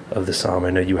the psalm. I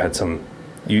know you had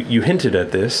you hinted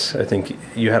at this. I think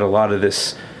you had a lot of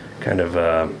this kind of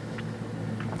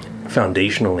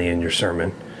foundationally in your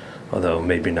sermon, although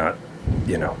maybe not,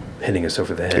 hitting us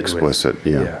over the head. Explicit,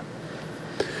 yeah.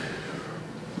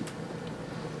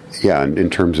 Yeah, in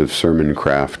terms of sermon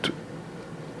craft,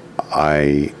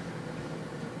 I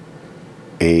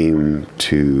aim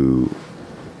to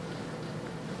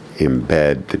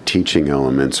embed the teaching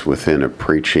elements within a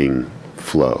preaching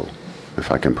flow,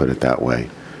 if I can put it that way.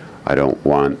 I don't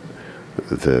want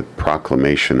the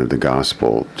proclamation of the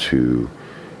gospel to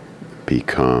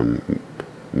become,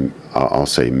 I'll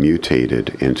say,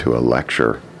 mutated into a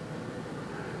lecture,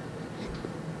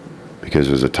 because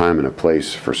there's a time and a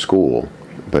place for school,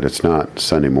 but it's not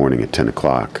Sunday morning at 10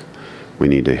 o'clock. We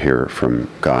need to hear from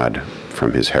God,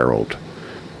 from his herald.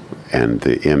 And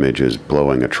the image is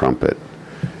blowing a trumpet.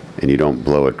 And you don't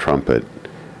blow a trumpet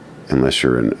unless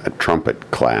you're in a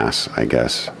trumpet class, I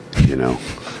guess, with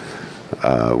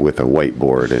a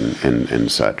whiteboard and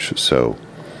such. So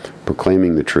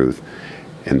proclaiming the truth.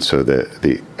 And so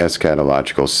the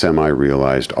eschatological,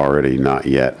 semi-realized, already not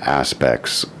yet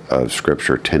aspects of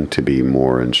Scripture tend to be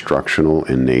more instructional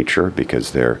in nature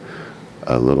because they're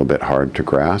a little bit hard to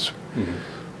grasp. Mm-hmm.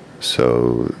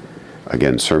 So,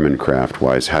 again, sermon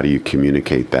craft-wise, how do you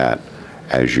communicate that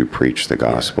as you preach the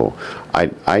gospel? Yeah.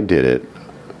 I did it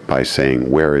by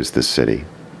saying, where is the city?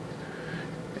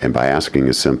 And by asking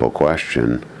a simple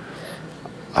question,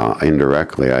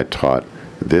 indirectly I taught,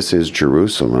 this is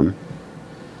Jerusalem.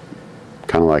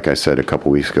 Kind of like I said a couple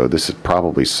weeks ago, this is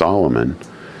probably Solomon.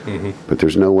 Mm-hmm. But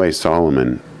there's no way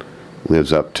Solomon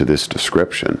lives up to this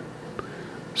description.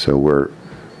 So we're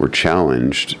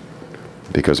challenged,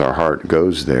 because our heart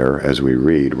goes there as we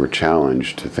read. We're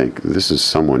challenged to think, this is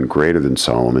someone greater than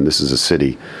Solomon. This is a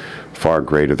city far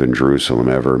greater than Jerusalem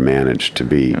ever managed to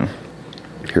be. Yeah.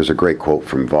 Here's a great quote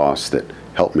from Voss that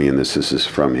helped me in this. This is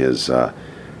from his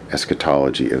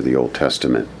Eschatology of the Old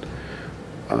Testament.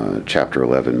 chapter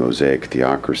 11, Mosaic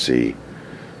Theocracy,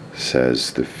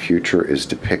 says the future is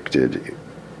depicted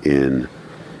in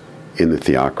the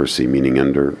theocracy, meaning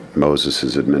under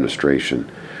Moses' administration.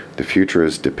 The future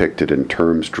is depicted in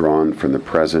terms drawn from the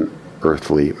present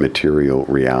earthly material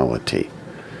reality.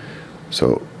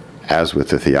 So, as with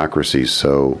the theocracy,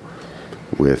 so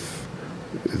with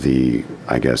the,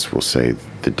 I guess we'll say,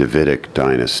 the Davidic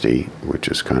dynasty, which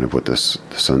is kind of what the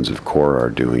sons of Korah are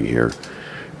doing here.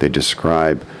 They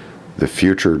describe the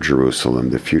future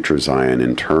Jerusalem, the future Zion,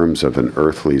 in terms of an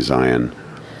earthly Zion,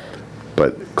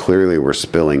 but clearly we're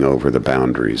spilling over the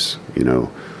boundaries. You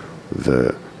know,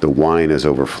 the wine is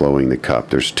overflowing the cup.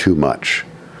 There's too much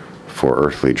for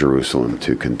earthly Jerusalem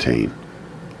to contain.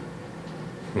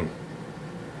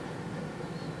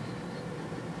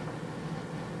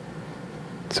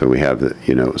 So we have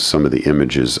some of the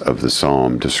images of the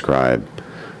psalm describe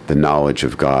the knowledge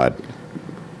of God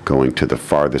going to the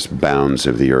farthest bounds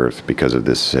of the earth because of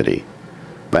this city.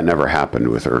 That never happened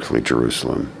with earthly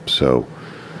Jerusalem. So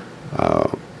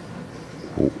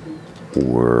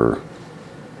we're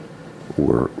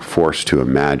forced to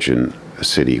imagine a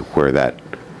city where that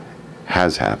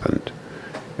has happened,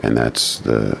 and that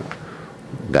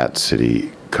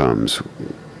city comes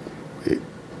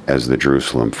as the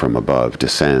Jerusalem from above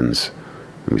descends.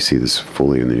 And we see this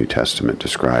fully in the New Testament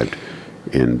described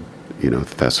in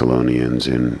Thessalonians,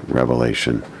 in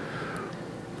Revelation,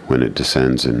 when it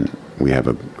descends, and we have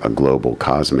a global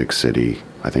cosmic city.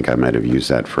 I think I might have used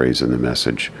that phrase in the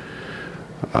message.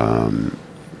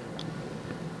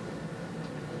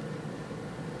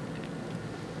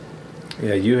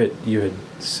 Yeah, you had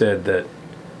said that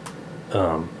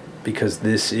because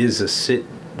this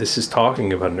is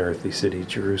talking about an earthly city,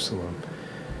 Jerusalem.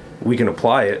 We can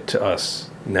apply it to us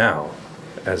now,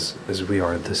 as we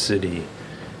are the city,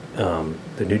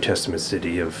 the New Testament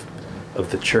city of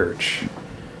the church,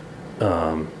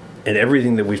 and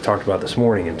everything that we've talked about this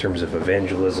morning in terms of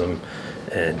evangelism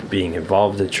and being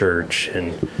involved in the church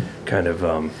and kind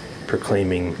of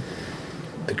proclaiming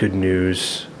the good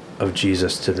news of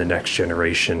Jesus to the next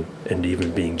generation, and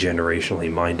even being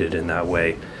generationally minded in that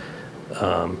way,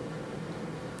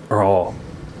 are all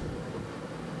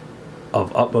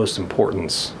of utmost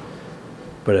importance.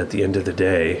 But at the end of the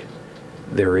day,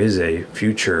 there is a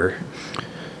future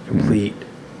complete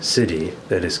city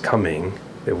that is coming,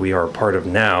 that we are a part of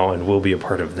now and will be a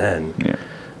part of then. Yeah.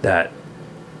 That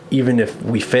even if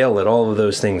we fail at all of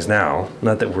those things now,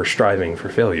 not that we're striving for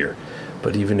failure,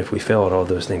 but even if we fail at all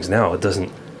those things now, it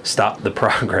doesn't stop the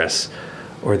progress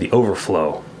or the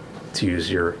overflow, to use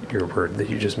your word that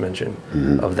you just mentioned,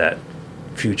 of that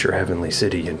future heavenly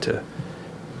city into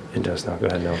us now. Go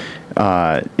ahead,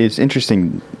 Noah. It's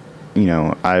interesting.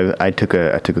 I took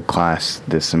a class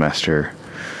this semester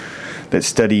that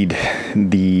studied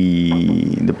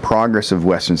the progress of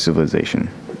Western civilization,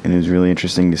 and it was really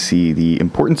interesting to see the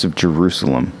importance of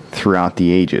Jerusalem throughout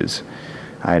the ages.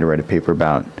 I had to write a paper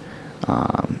about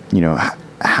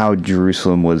how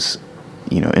Jerusalem was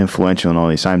influential in all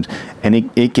these times, and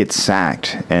it gets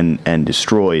sacked and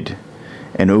destroyed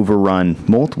and overrun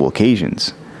multiple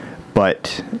occasions.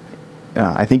 But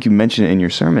I think you mentioned it in your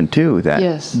sermon too, that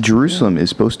yes. Jerusalem is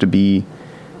supposed to be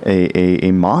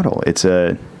a model. It's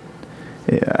a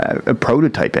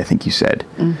prototype, I think you said.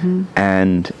 Mm-hmm.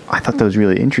 And I thought that was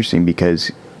really interesting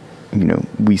because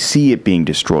we see it being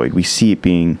destroyed, we see it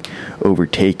being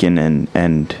overtaken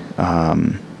and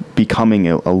becoming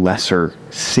a lesser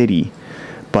city,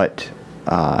 but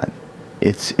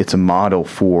it's a model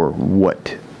for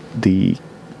what the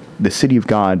city of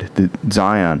God, the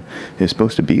Zion, is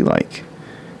supposed to be like.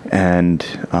 And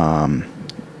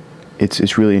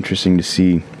it's really interesting to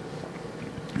see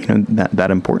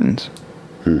that importance.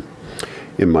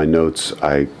 In my notes,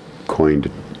 I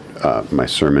coined my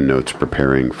sermon notes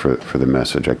preparing for the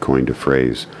message. I coined a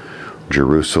phrase,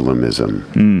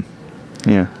 Jerusalemism.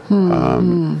 Yeah.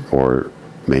 Or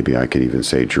maybe I could even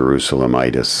say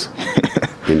Jerusalemitis,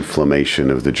 inflammation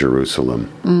of the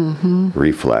Jerusalem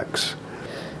reflex.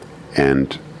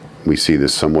 And we see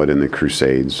this somewhat in the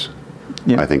Crusades.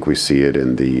 Yeah. I think we see it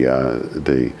in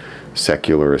the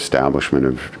secular establishment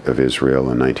of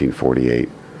Israel in 1948.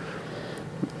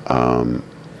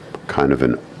 Kind of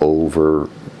an overwrought,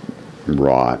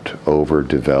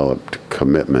 overdeveloped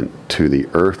commitment to the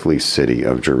earthly city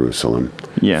of Jerusalem,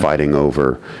 fighting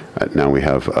over. Now we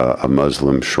have a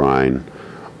Muslim shrine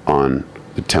on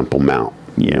the Temple Mount.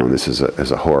 Yeah. This is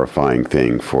a horrifying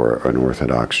thing for an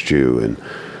Orthodox Jew, and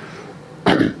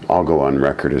I'll go on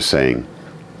record as saying,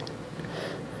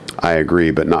 I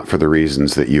agree, but not for the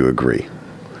reasons that you agree.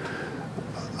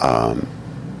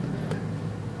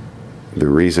 The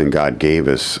reason God gave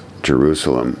us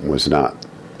Jerusalem was not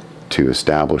to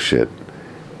establish it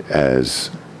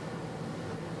as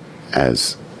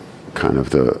kind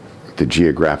of the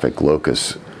geographic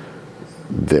locus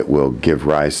that will give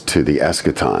rise to the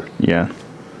eschaton. Yeah.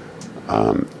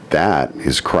 That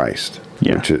is Christ,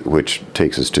 Yeah. which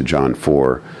takes us to John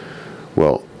 4.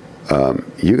 Well,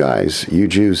 you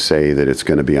Jews say that it's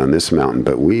going to be on this mountain,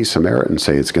 but we Samaritans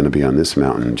say it's going to be on this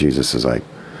mountain. Jesus is like,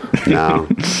 no,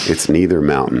 it's neither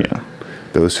mountain. Yeah.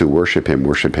 Those who worship him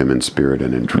in spirit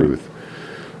and in truth.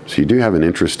 So you do have an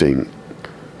interesting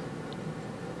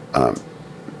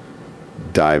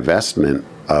divestment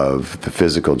of the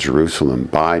physical Jerusalem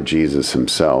by Jesus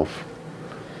himself,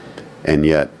 and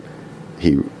yet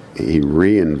he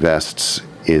reinvests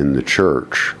in the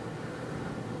church.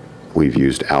 We've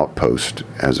used outpost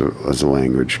as a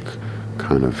language,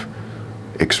 kind of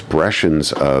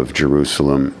expressions of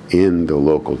Jerusalem in the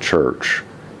local church,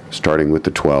 starting with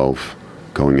the 12,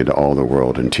 going into all the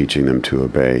world and teaching them to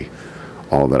obey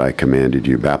all that I commanded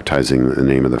you, baptizing in the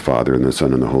name of the Father and the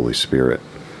Son and the Holy Spirit.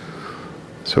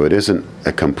 So it isn't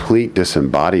a complete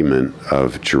disembodiment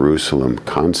of Jerusalem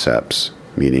concepts,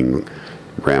 meaning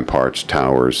ramparts,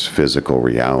 towers, physical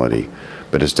reality,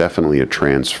 but it's definitely a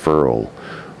transferal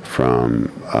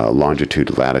from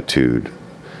longitude, latitude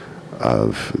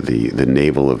of the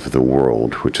navel of the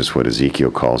world, which is what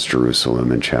Ezekiel calls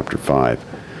Jerusalem in chapter 5,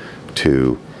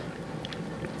 to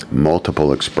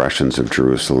multiple expressions of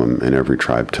Jerusalem in every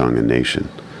tribe, tongue, and nation.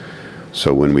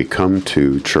 So when we come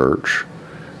to church,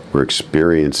 we're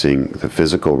experiencing the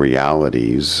physical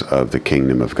realities of the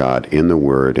kingdom of God in the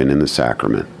Word and in the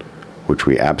sacrament, which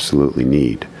we absolutely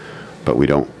need, but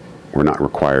we're not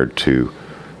required to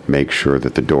make sure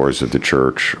that the doors of the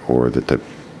church or that the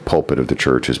pulpit of the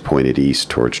church is pointed east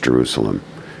towards Jerusalem,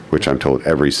 which I'm told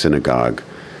every synagogue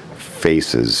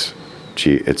faces.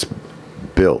 It's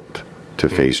built to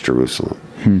face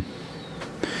Jerusalem.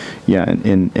 Yeah,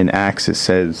 in Acts it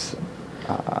says,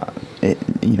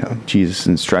 Jesus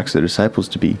instructs the disciples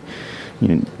to be,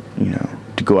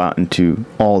 to go out into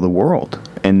all the world,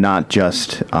 and not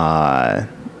just the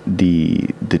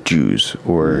Jews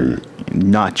or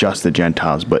not just the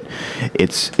Gentiles, but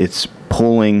it's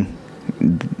pulling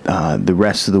the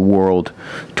rest of the world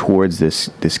towards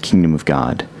this kingdom of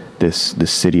God, this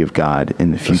city of God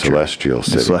in the future, celestial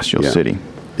city. The celestial city.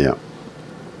 Yeah,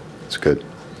 it's good.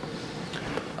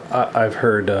 I've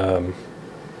heard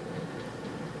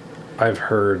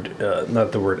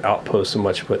not the word outpost so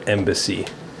much, but embassy.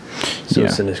 So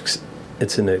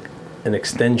it's an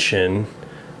extension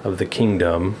of the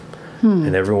kingdom,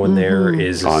 and everyone there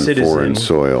is a on citizen foreign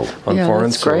soil. on Yeah, foreign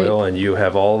that's great. soil, and you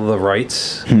have all the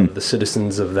rights of the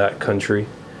citizens of that country,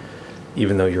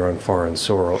 even though you're on foreign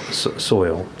soil.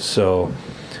 So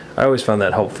I always found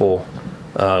that helpful,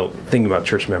 thinking about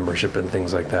church membership and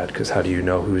things like that, because how do you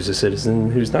know who's a citizen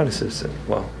and who's not a citizen?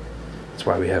 Well, that's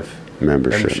why we have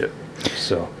membership.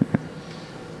 So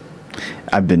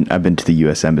I've been to the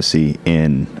U.S. Embassy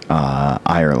in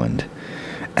Ireland,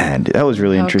 and that was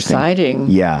really How interesting. exciting.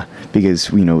 Yeah,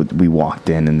 because we walked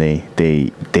in and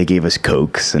they gave us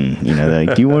Cokes, and they're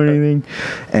like, do you want anything?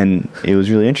 And it was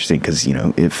really interesting because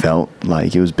it felt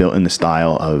like it was built in the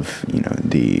style of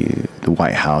the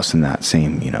White House and that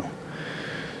same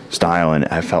style, and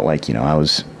I felt like I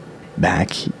was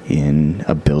back in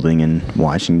a building in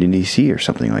Washington D.C. or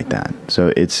something like that.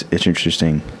 So it's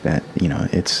interesting that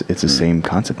it's the same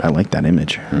concept. I like that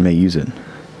image. I may use it.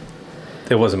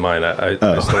 it wasn't mine. I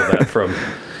stole that from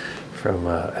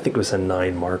I think it was a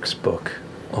 9 Marks book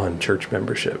on church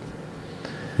membership.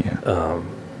 Yeah.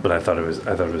 But I thought it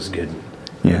was good.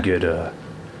 Yeah. A good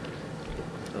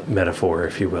metaphor,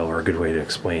 if you will, or a good way to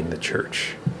explain the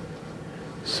church.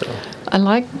 So I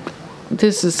like,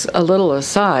 this is a little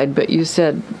aside, but you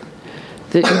said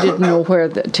that you didn't know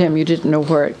Tim, you didn't know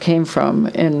where it came from,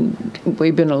 and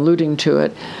we've been alluding to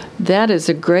it. That is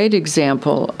a great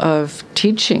example of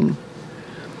teaching,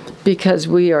 because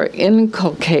we are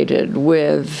inculcated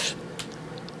with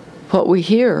what we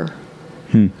hear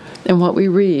and what we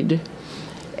read.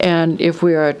 And if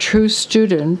we are a true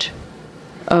student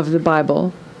of the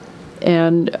Bible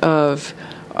and of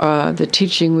the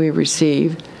teaching we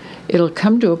receive, it'll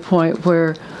come to a point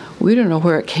where we don't know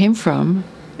where it came from.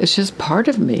 It's just part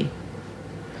of me.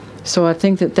 So I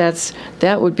think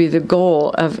that would be the goal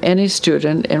of any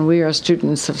student, and we are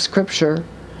students of Scripture,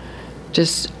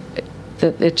 just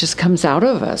that it just comes out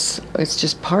of us. It's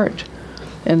just part.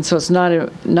 And so it's not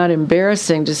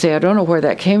embarrassing to say, I don't know where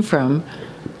that came from,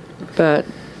 but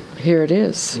here it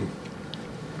is.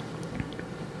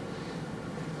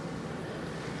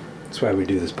 that's That's why we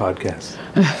do this podcast.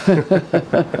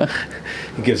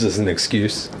 It gives us an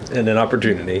excuse and an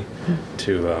opportunity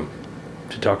to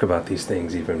talk about these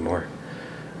things even more.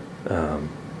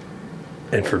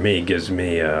 And for me, it gives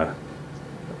me a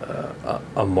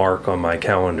mark on my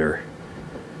calendar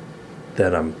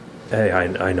that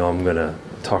I know I'm going to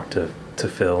talk to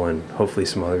Phil and hopefully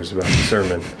some others about the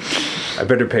sermon. I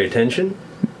better pay attention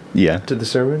to the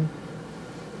sermon.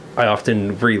 I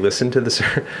often re-listen to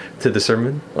the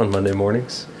sermon on Monday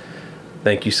mornings.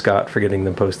 Thank you, Scott, for getting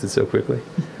them posted so quickly.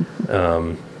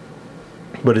 But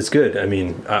it's good. I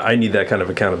mean, I need that kind of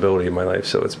accountability in my life,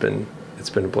 so it's been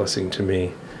a blessing to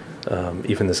me.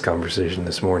 Even this conversation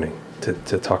this morning,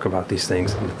 to talk about these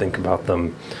things and to think about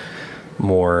them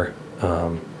more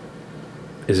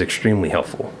is extremely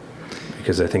helpful.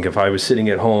 Because I think if I was sitting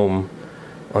at home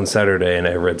on Saturday and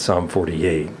I read Psalm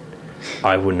 48,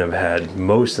 I wouldn't have had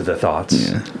most of the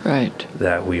thoughts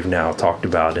that we've now talked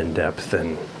about in depth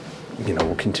and,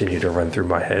 will continue to run through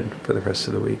my head for the rest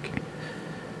of the week.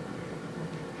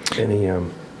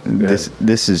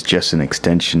 This is just an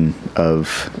extension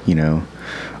of,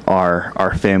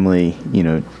 our family,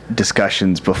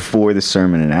 discussions before the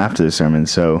sermon and after the sermon.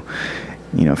 So,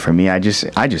 for me, I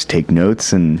just take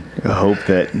notes and hope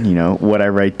that, what I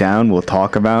write down we'll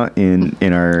talk about in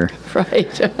our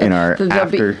in our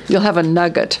after. You'll have a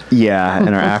nugget. Yeah,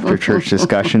 in our after church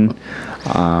discussion.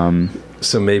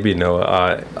 So maybe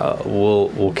Noah,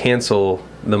 we'll cancel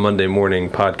the Monday morning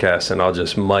podcast and I'll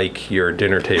just mic your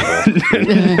dinner table.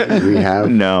 We have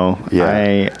no.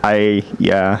 Yeah.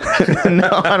 No,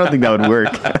 I don't think that would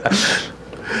work.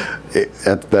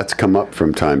 That's come up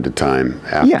from time to time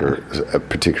after a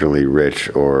particularly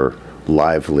rich or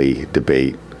lively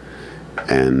debate,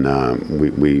 and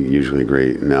we usually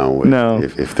agree. No.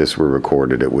 If this were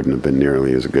recorded, it wouldn't have been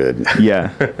nearly as good.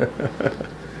 Yeah.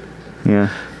 Yeah.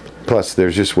 Plus,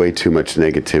 there's just way too much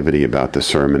negativity about the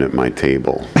sermon at my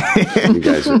table. You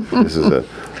guys, this is a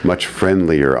much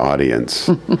friendlier audience.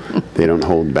 They don't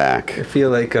hold back. I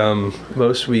feel like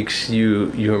most weeks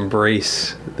you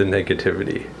embrace the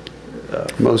negativity.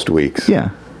 Most weeks,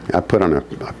 yeah. I put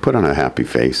on a happy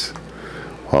face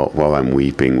while I'm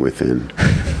weeping within.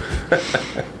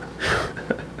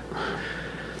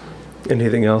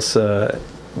 Anything else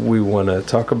we want to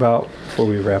talk about before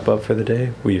we wrap up for the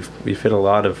day? We've hit a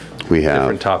lot of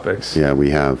different topics. Yeah, we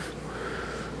have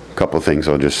a couple of things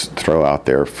I'll just throw out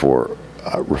there for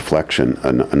reflection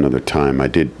another time. I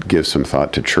did give some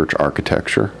thought to church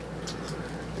architecture,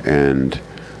 and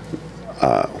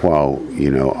while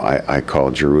I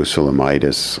call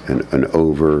Jerusalemitis an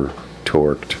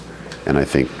over-torqued, and I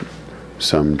think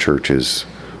some churches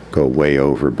go way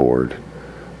overboard,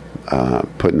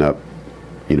 putting up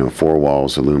 4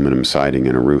 walls, aluminum siding,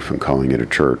 and a roof and calling it a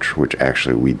church, which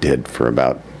actually we did for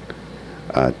about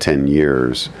 10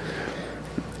 years,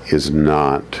 is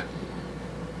not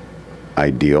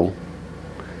ideal.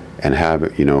 And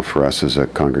for us as a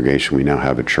congregation, we now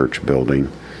have a church building.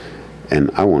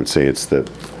 And I won't say it's the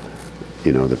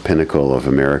pinnacle of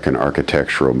American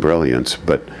architectural brilliance,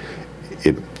 but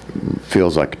it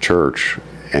feels like a church.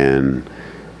 And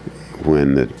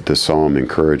when the psalm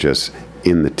encourages us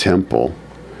in the temple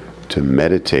to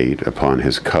meditate upon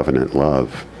his covenant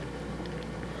love,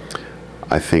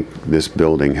 I think this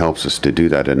building helps us to do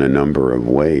that in a number of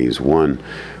ways. One,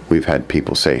 we've had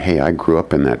people say, "Hey, I grew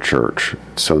up in that church.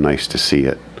 It's so nice to see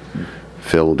it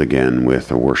filled again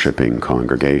with a worshiping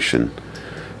congregation."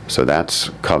 So that's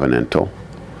covenantal.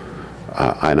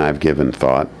 And I've given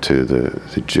thought to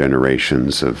the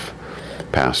generations of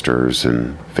pastors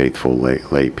and faithful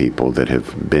lay people that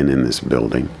have been in this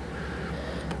building.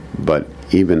 But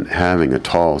even having a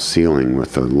tall ceiling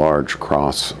with a large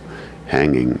cross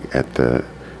hanging at the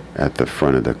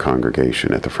front of the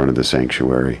congregation, at the front of the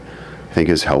sanctuary, I think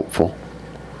is helpful.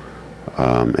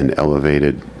 An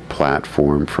elevated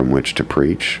platform from which to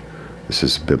preach. This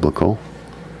is biblical.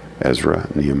 Ezra,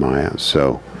 Nehemiah.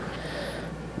 So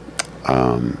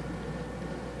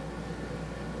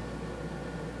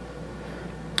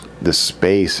the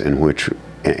space in which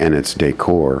and its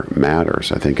decor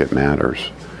matters. I think it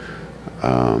matters.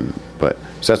 But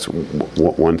so that's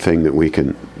one thing that we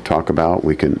can talk about.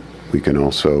 We can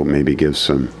also maybe give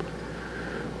some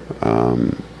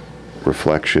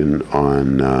reflection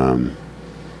on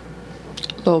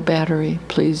low battery.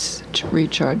 Please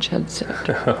recharge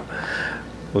headset.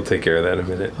 We'll take care of that in a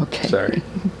minute. Okay. Sorry.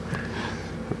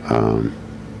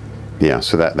 Yeah.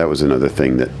 So that was another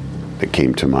thing that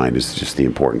came to mind, is just the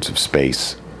importance of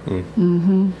space.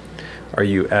 Mm-hmm. Are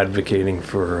you advocating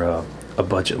for a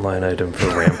budget line item for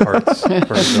ramparts for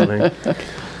a building?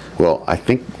 Well, I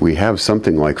think we have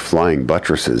something like flying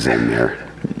buttresses in there.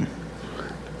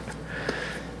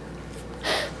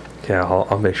 Yeah,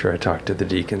 I'll make sure I talk to the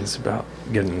deacons about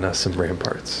getting us some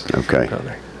ramparts. Okay. down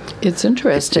there. It's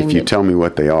interesting. If you that- tell me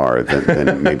what they are,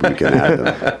 then maybe we can add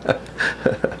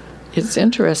them. It's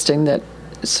interesting that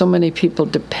so many people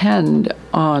depend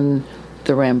on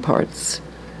the ramparts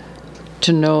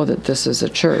to know that this is a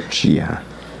church. Yeah.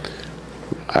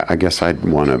 I guess I'd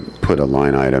want to put a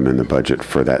line item in the budget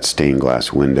for that stained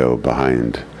glass window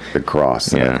behind the cross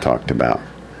that Yeah. I've talked about.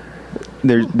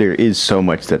 There is so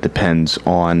much that depends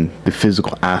on the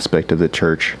physical aspect of the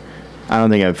church. I don't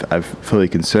think I've fully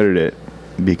considered it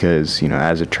because,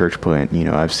 as a church plant,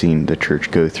 I've seen the church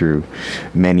go through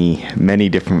many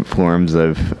different forms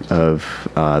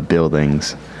of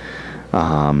buildings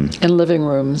And living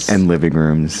rooms. and living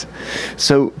rooms.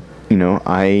 So,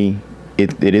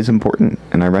 it is important,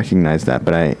 and I recognize that.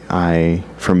 But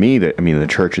for me, the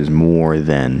church is more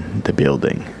than the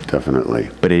building. Definitely.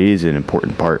 But it is an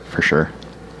important part for sure.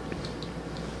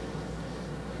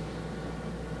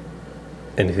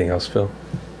 Anything else, Phil?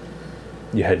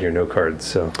 You had your note cards,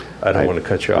 so I don't want to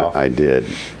cut you off. I did.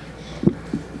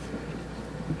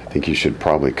 I think you should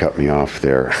probably cut me off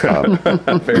there.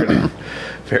 Fair enough.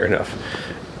 Fair enough.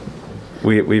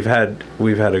 We've had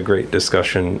a great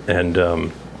discussion, and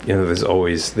there's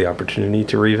always the opportunity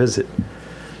to revisit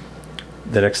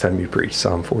the next time you preach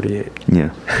Psalm 48. Yeah.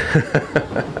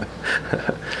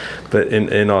 But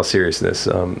in all seriousness,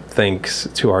 thanks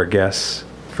to our guests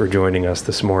for joining us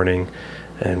this morning,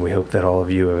 and we hope that all of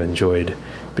you have enjoyed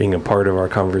being a part of our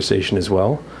conversation as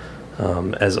well.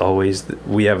 As always,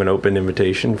 we have an open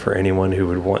invitation for anyone who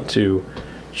would want to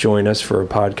join us for a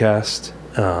podcast.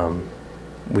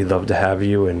 We'd love to have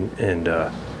you and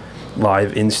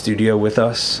live in studio with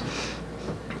us.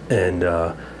 And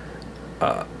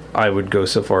I would go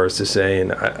so far as to say,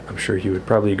 and I'm sure you would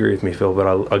probably agree with me, Phil, but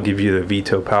I'll give you the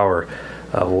veto power.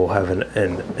 We'll have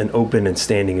an open and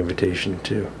standing invitation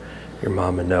to your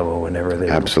mom and Noah whenever they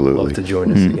Absolutely. would love to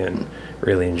join us again.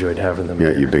 Really enjoyed having them Yeah,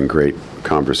 here. you've been great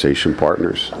conversation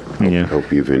partners. Yeah.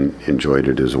 Hope you've enjoyed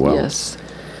it as well. Yes.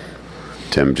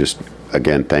 Tim, just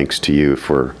again, thanks to you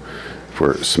for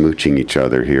smooching each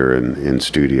other here in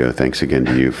studio. Thanks again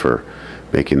to you for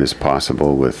making this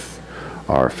possible with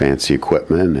our fancy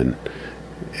equipment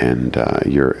and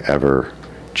your ever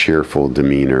cheerful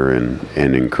demeanor and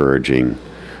encouraging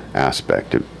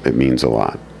aspect. It means a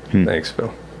lot. Thanks,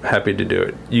 Phil. Happy to do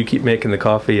it. You keep making the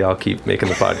coffee, I'll keep making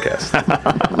the podcast.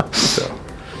 So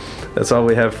that's all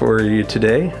we have for you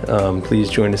today. Please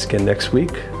join us again next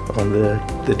week on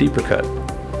the Deeper Cut.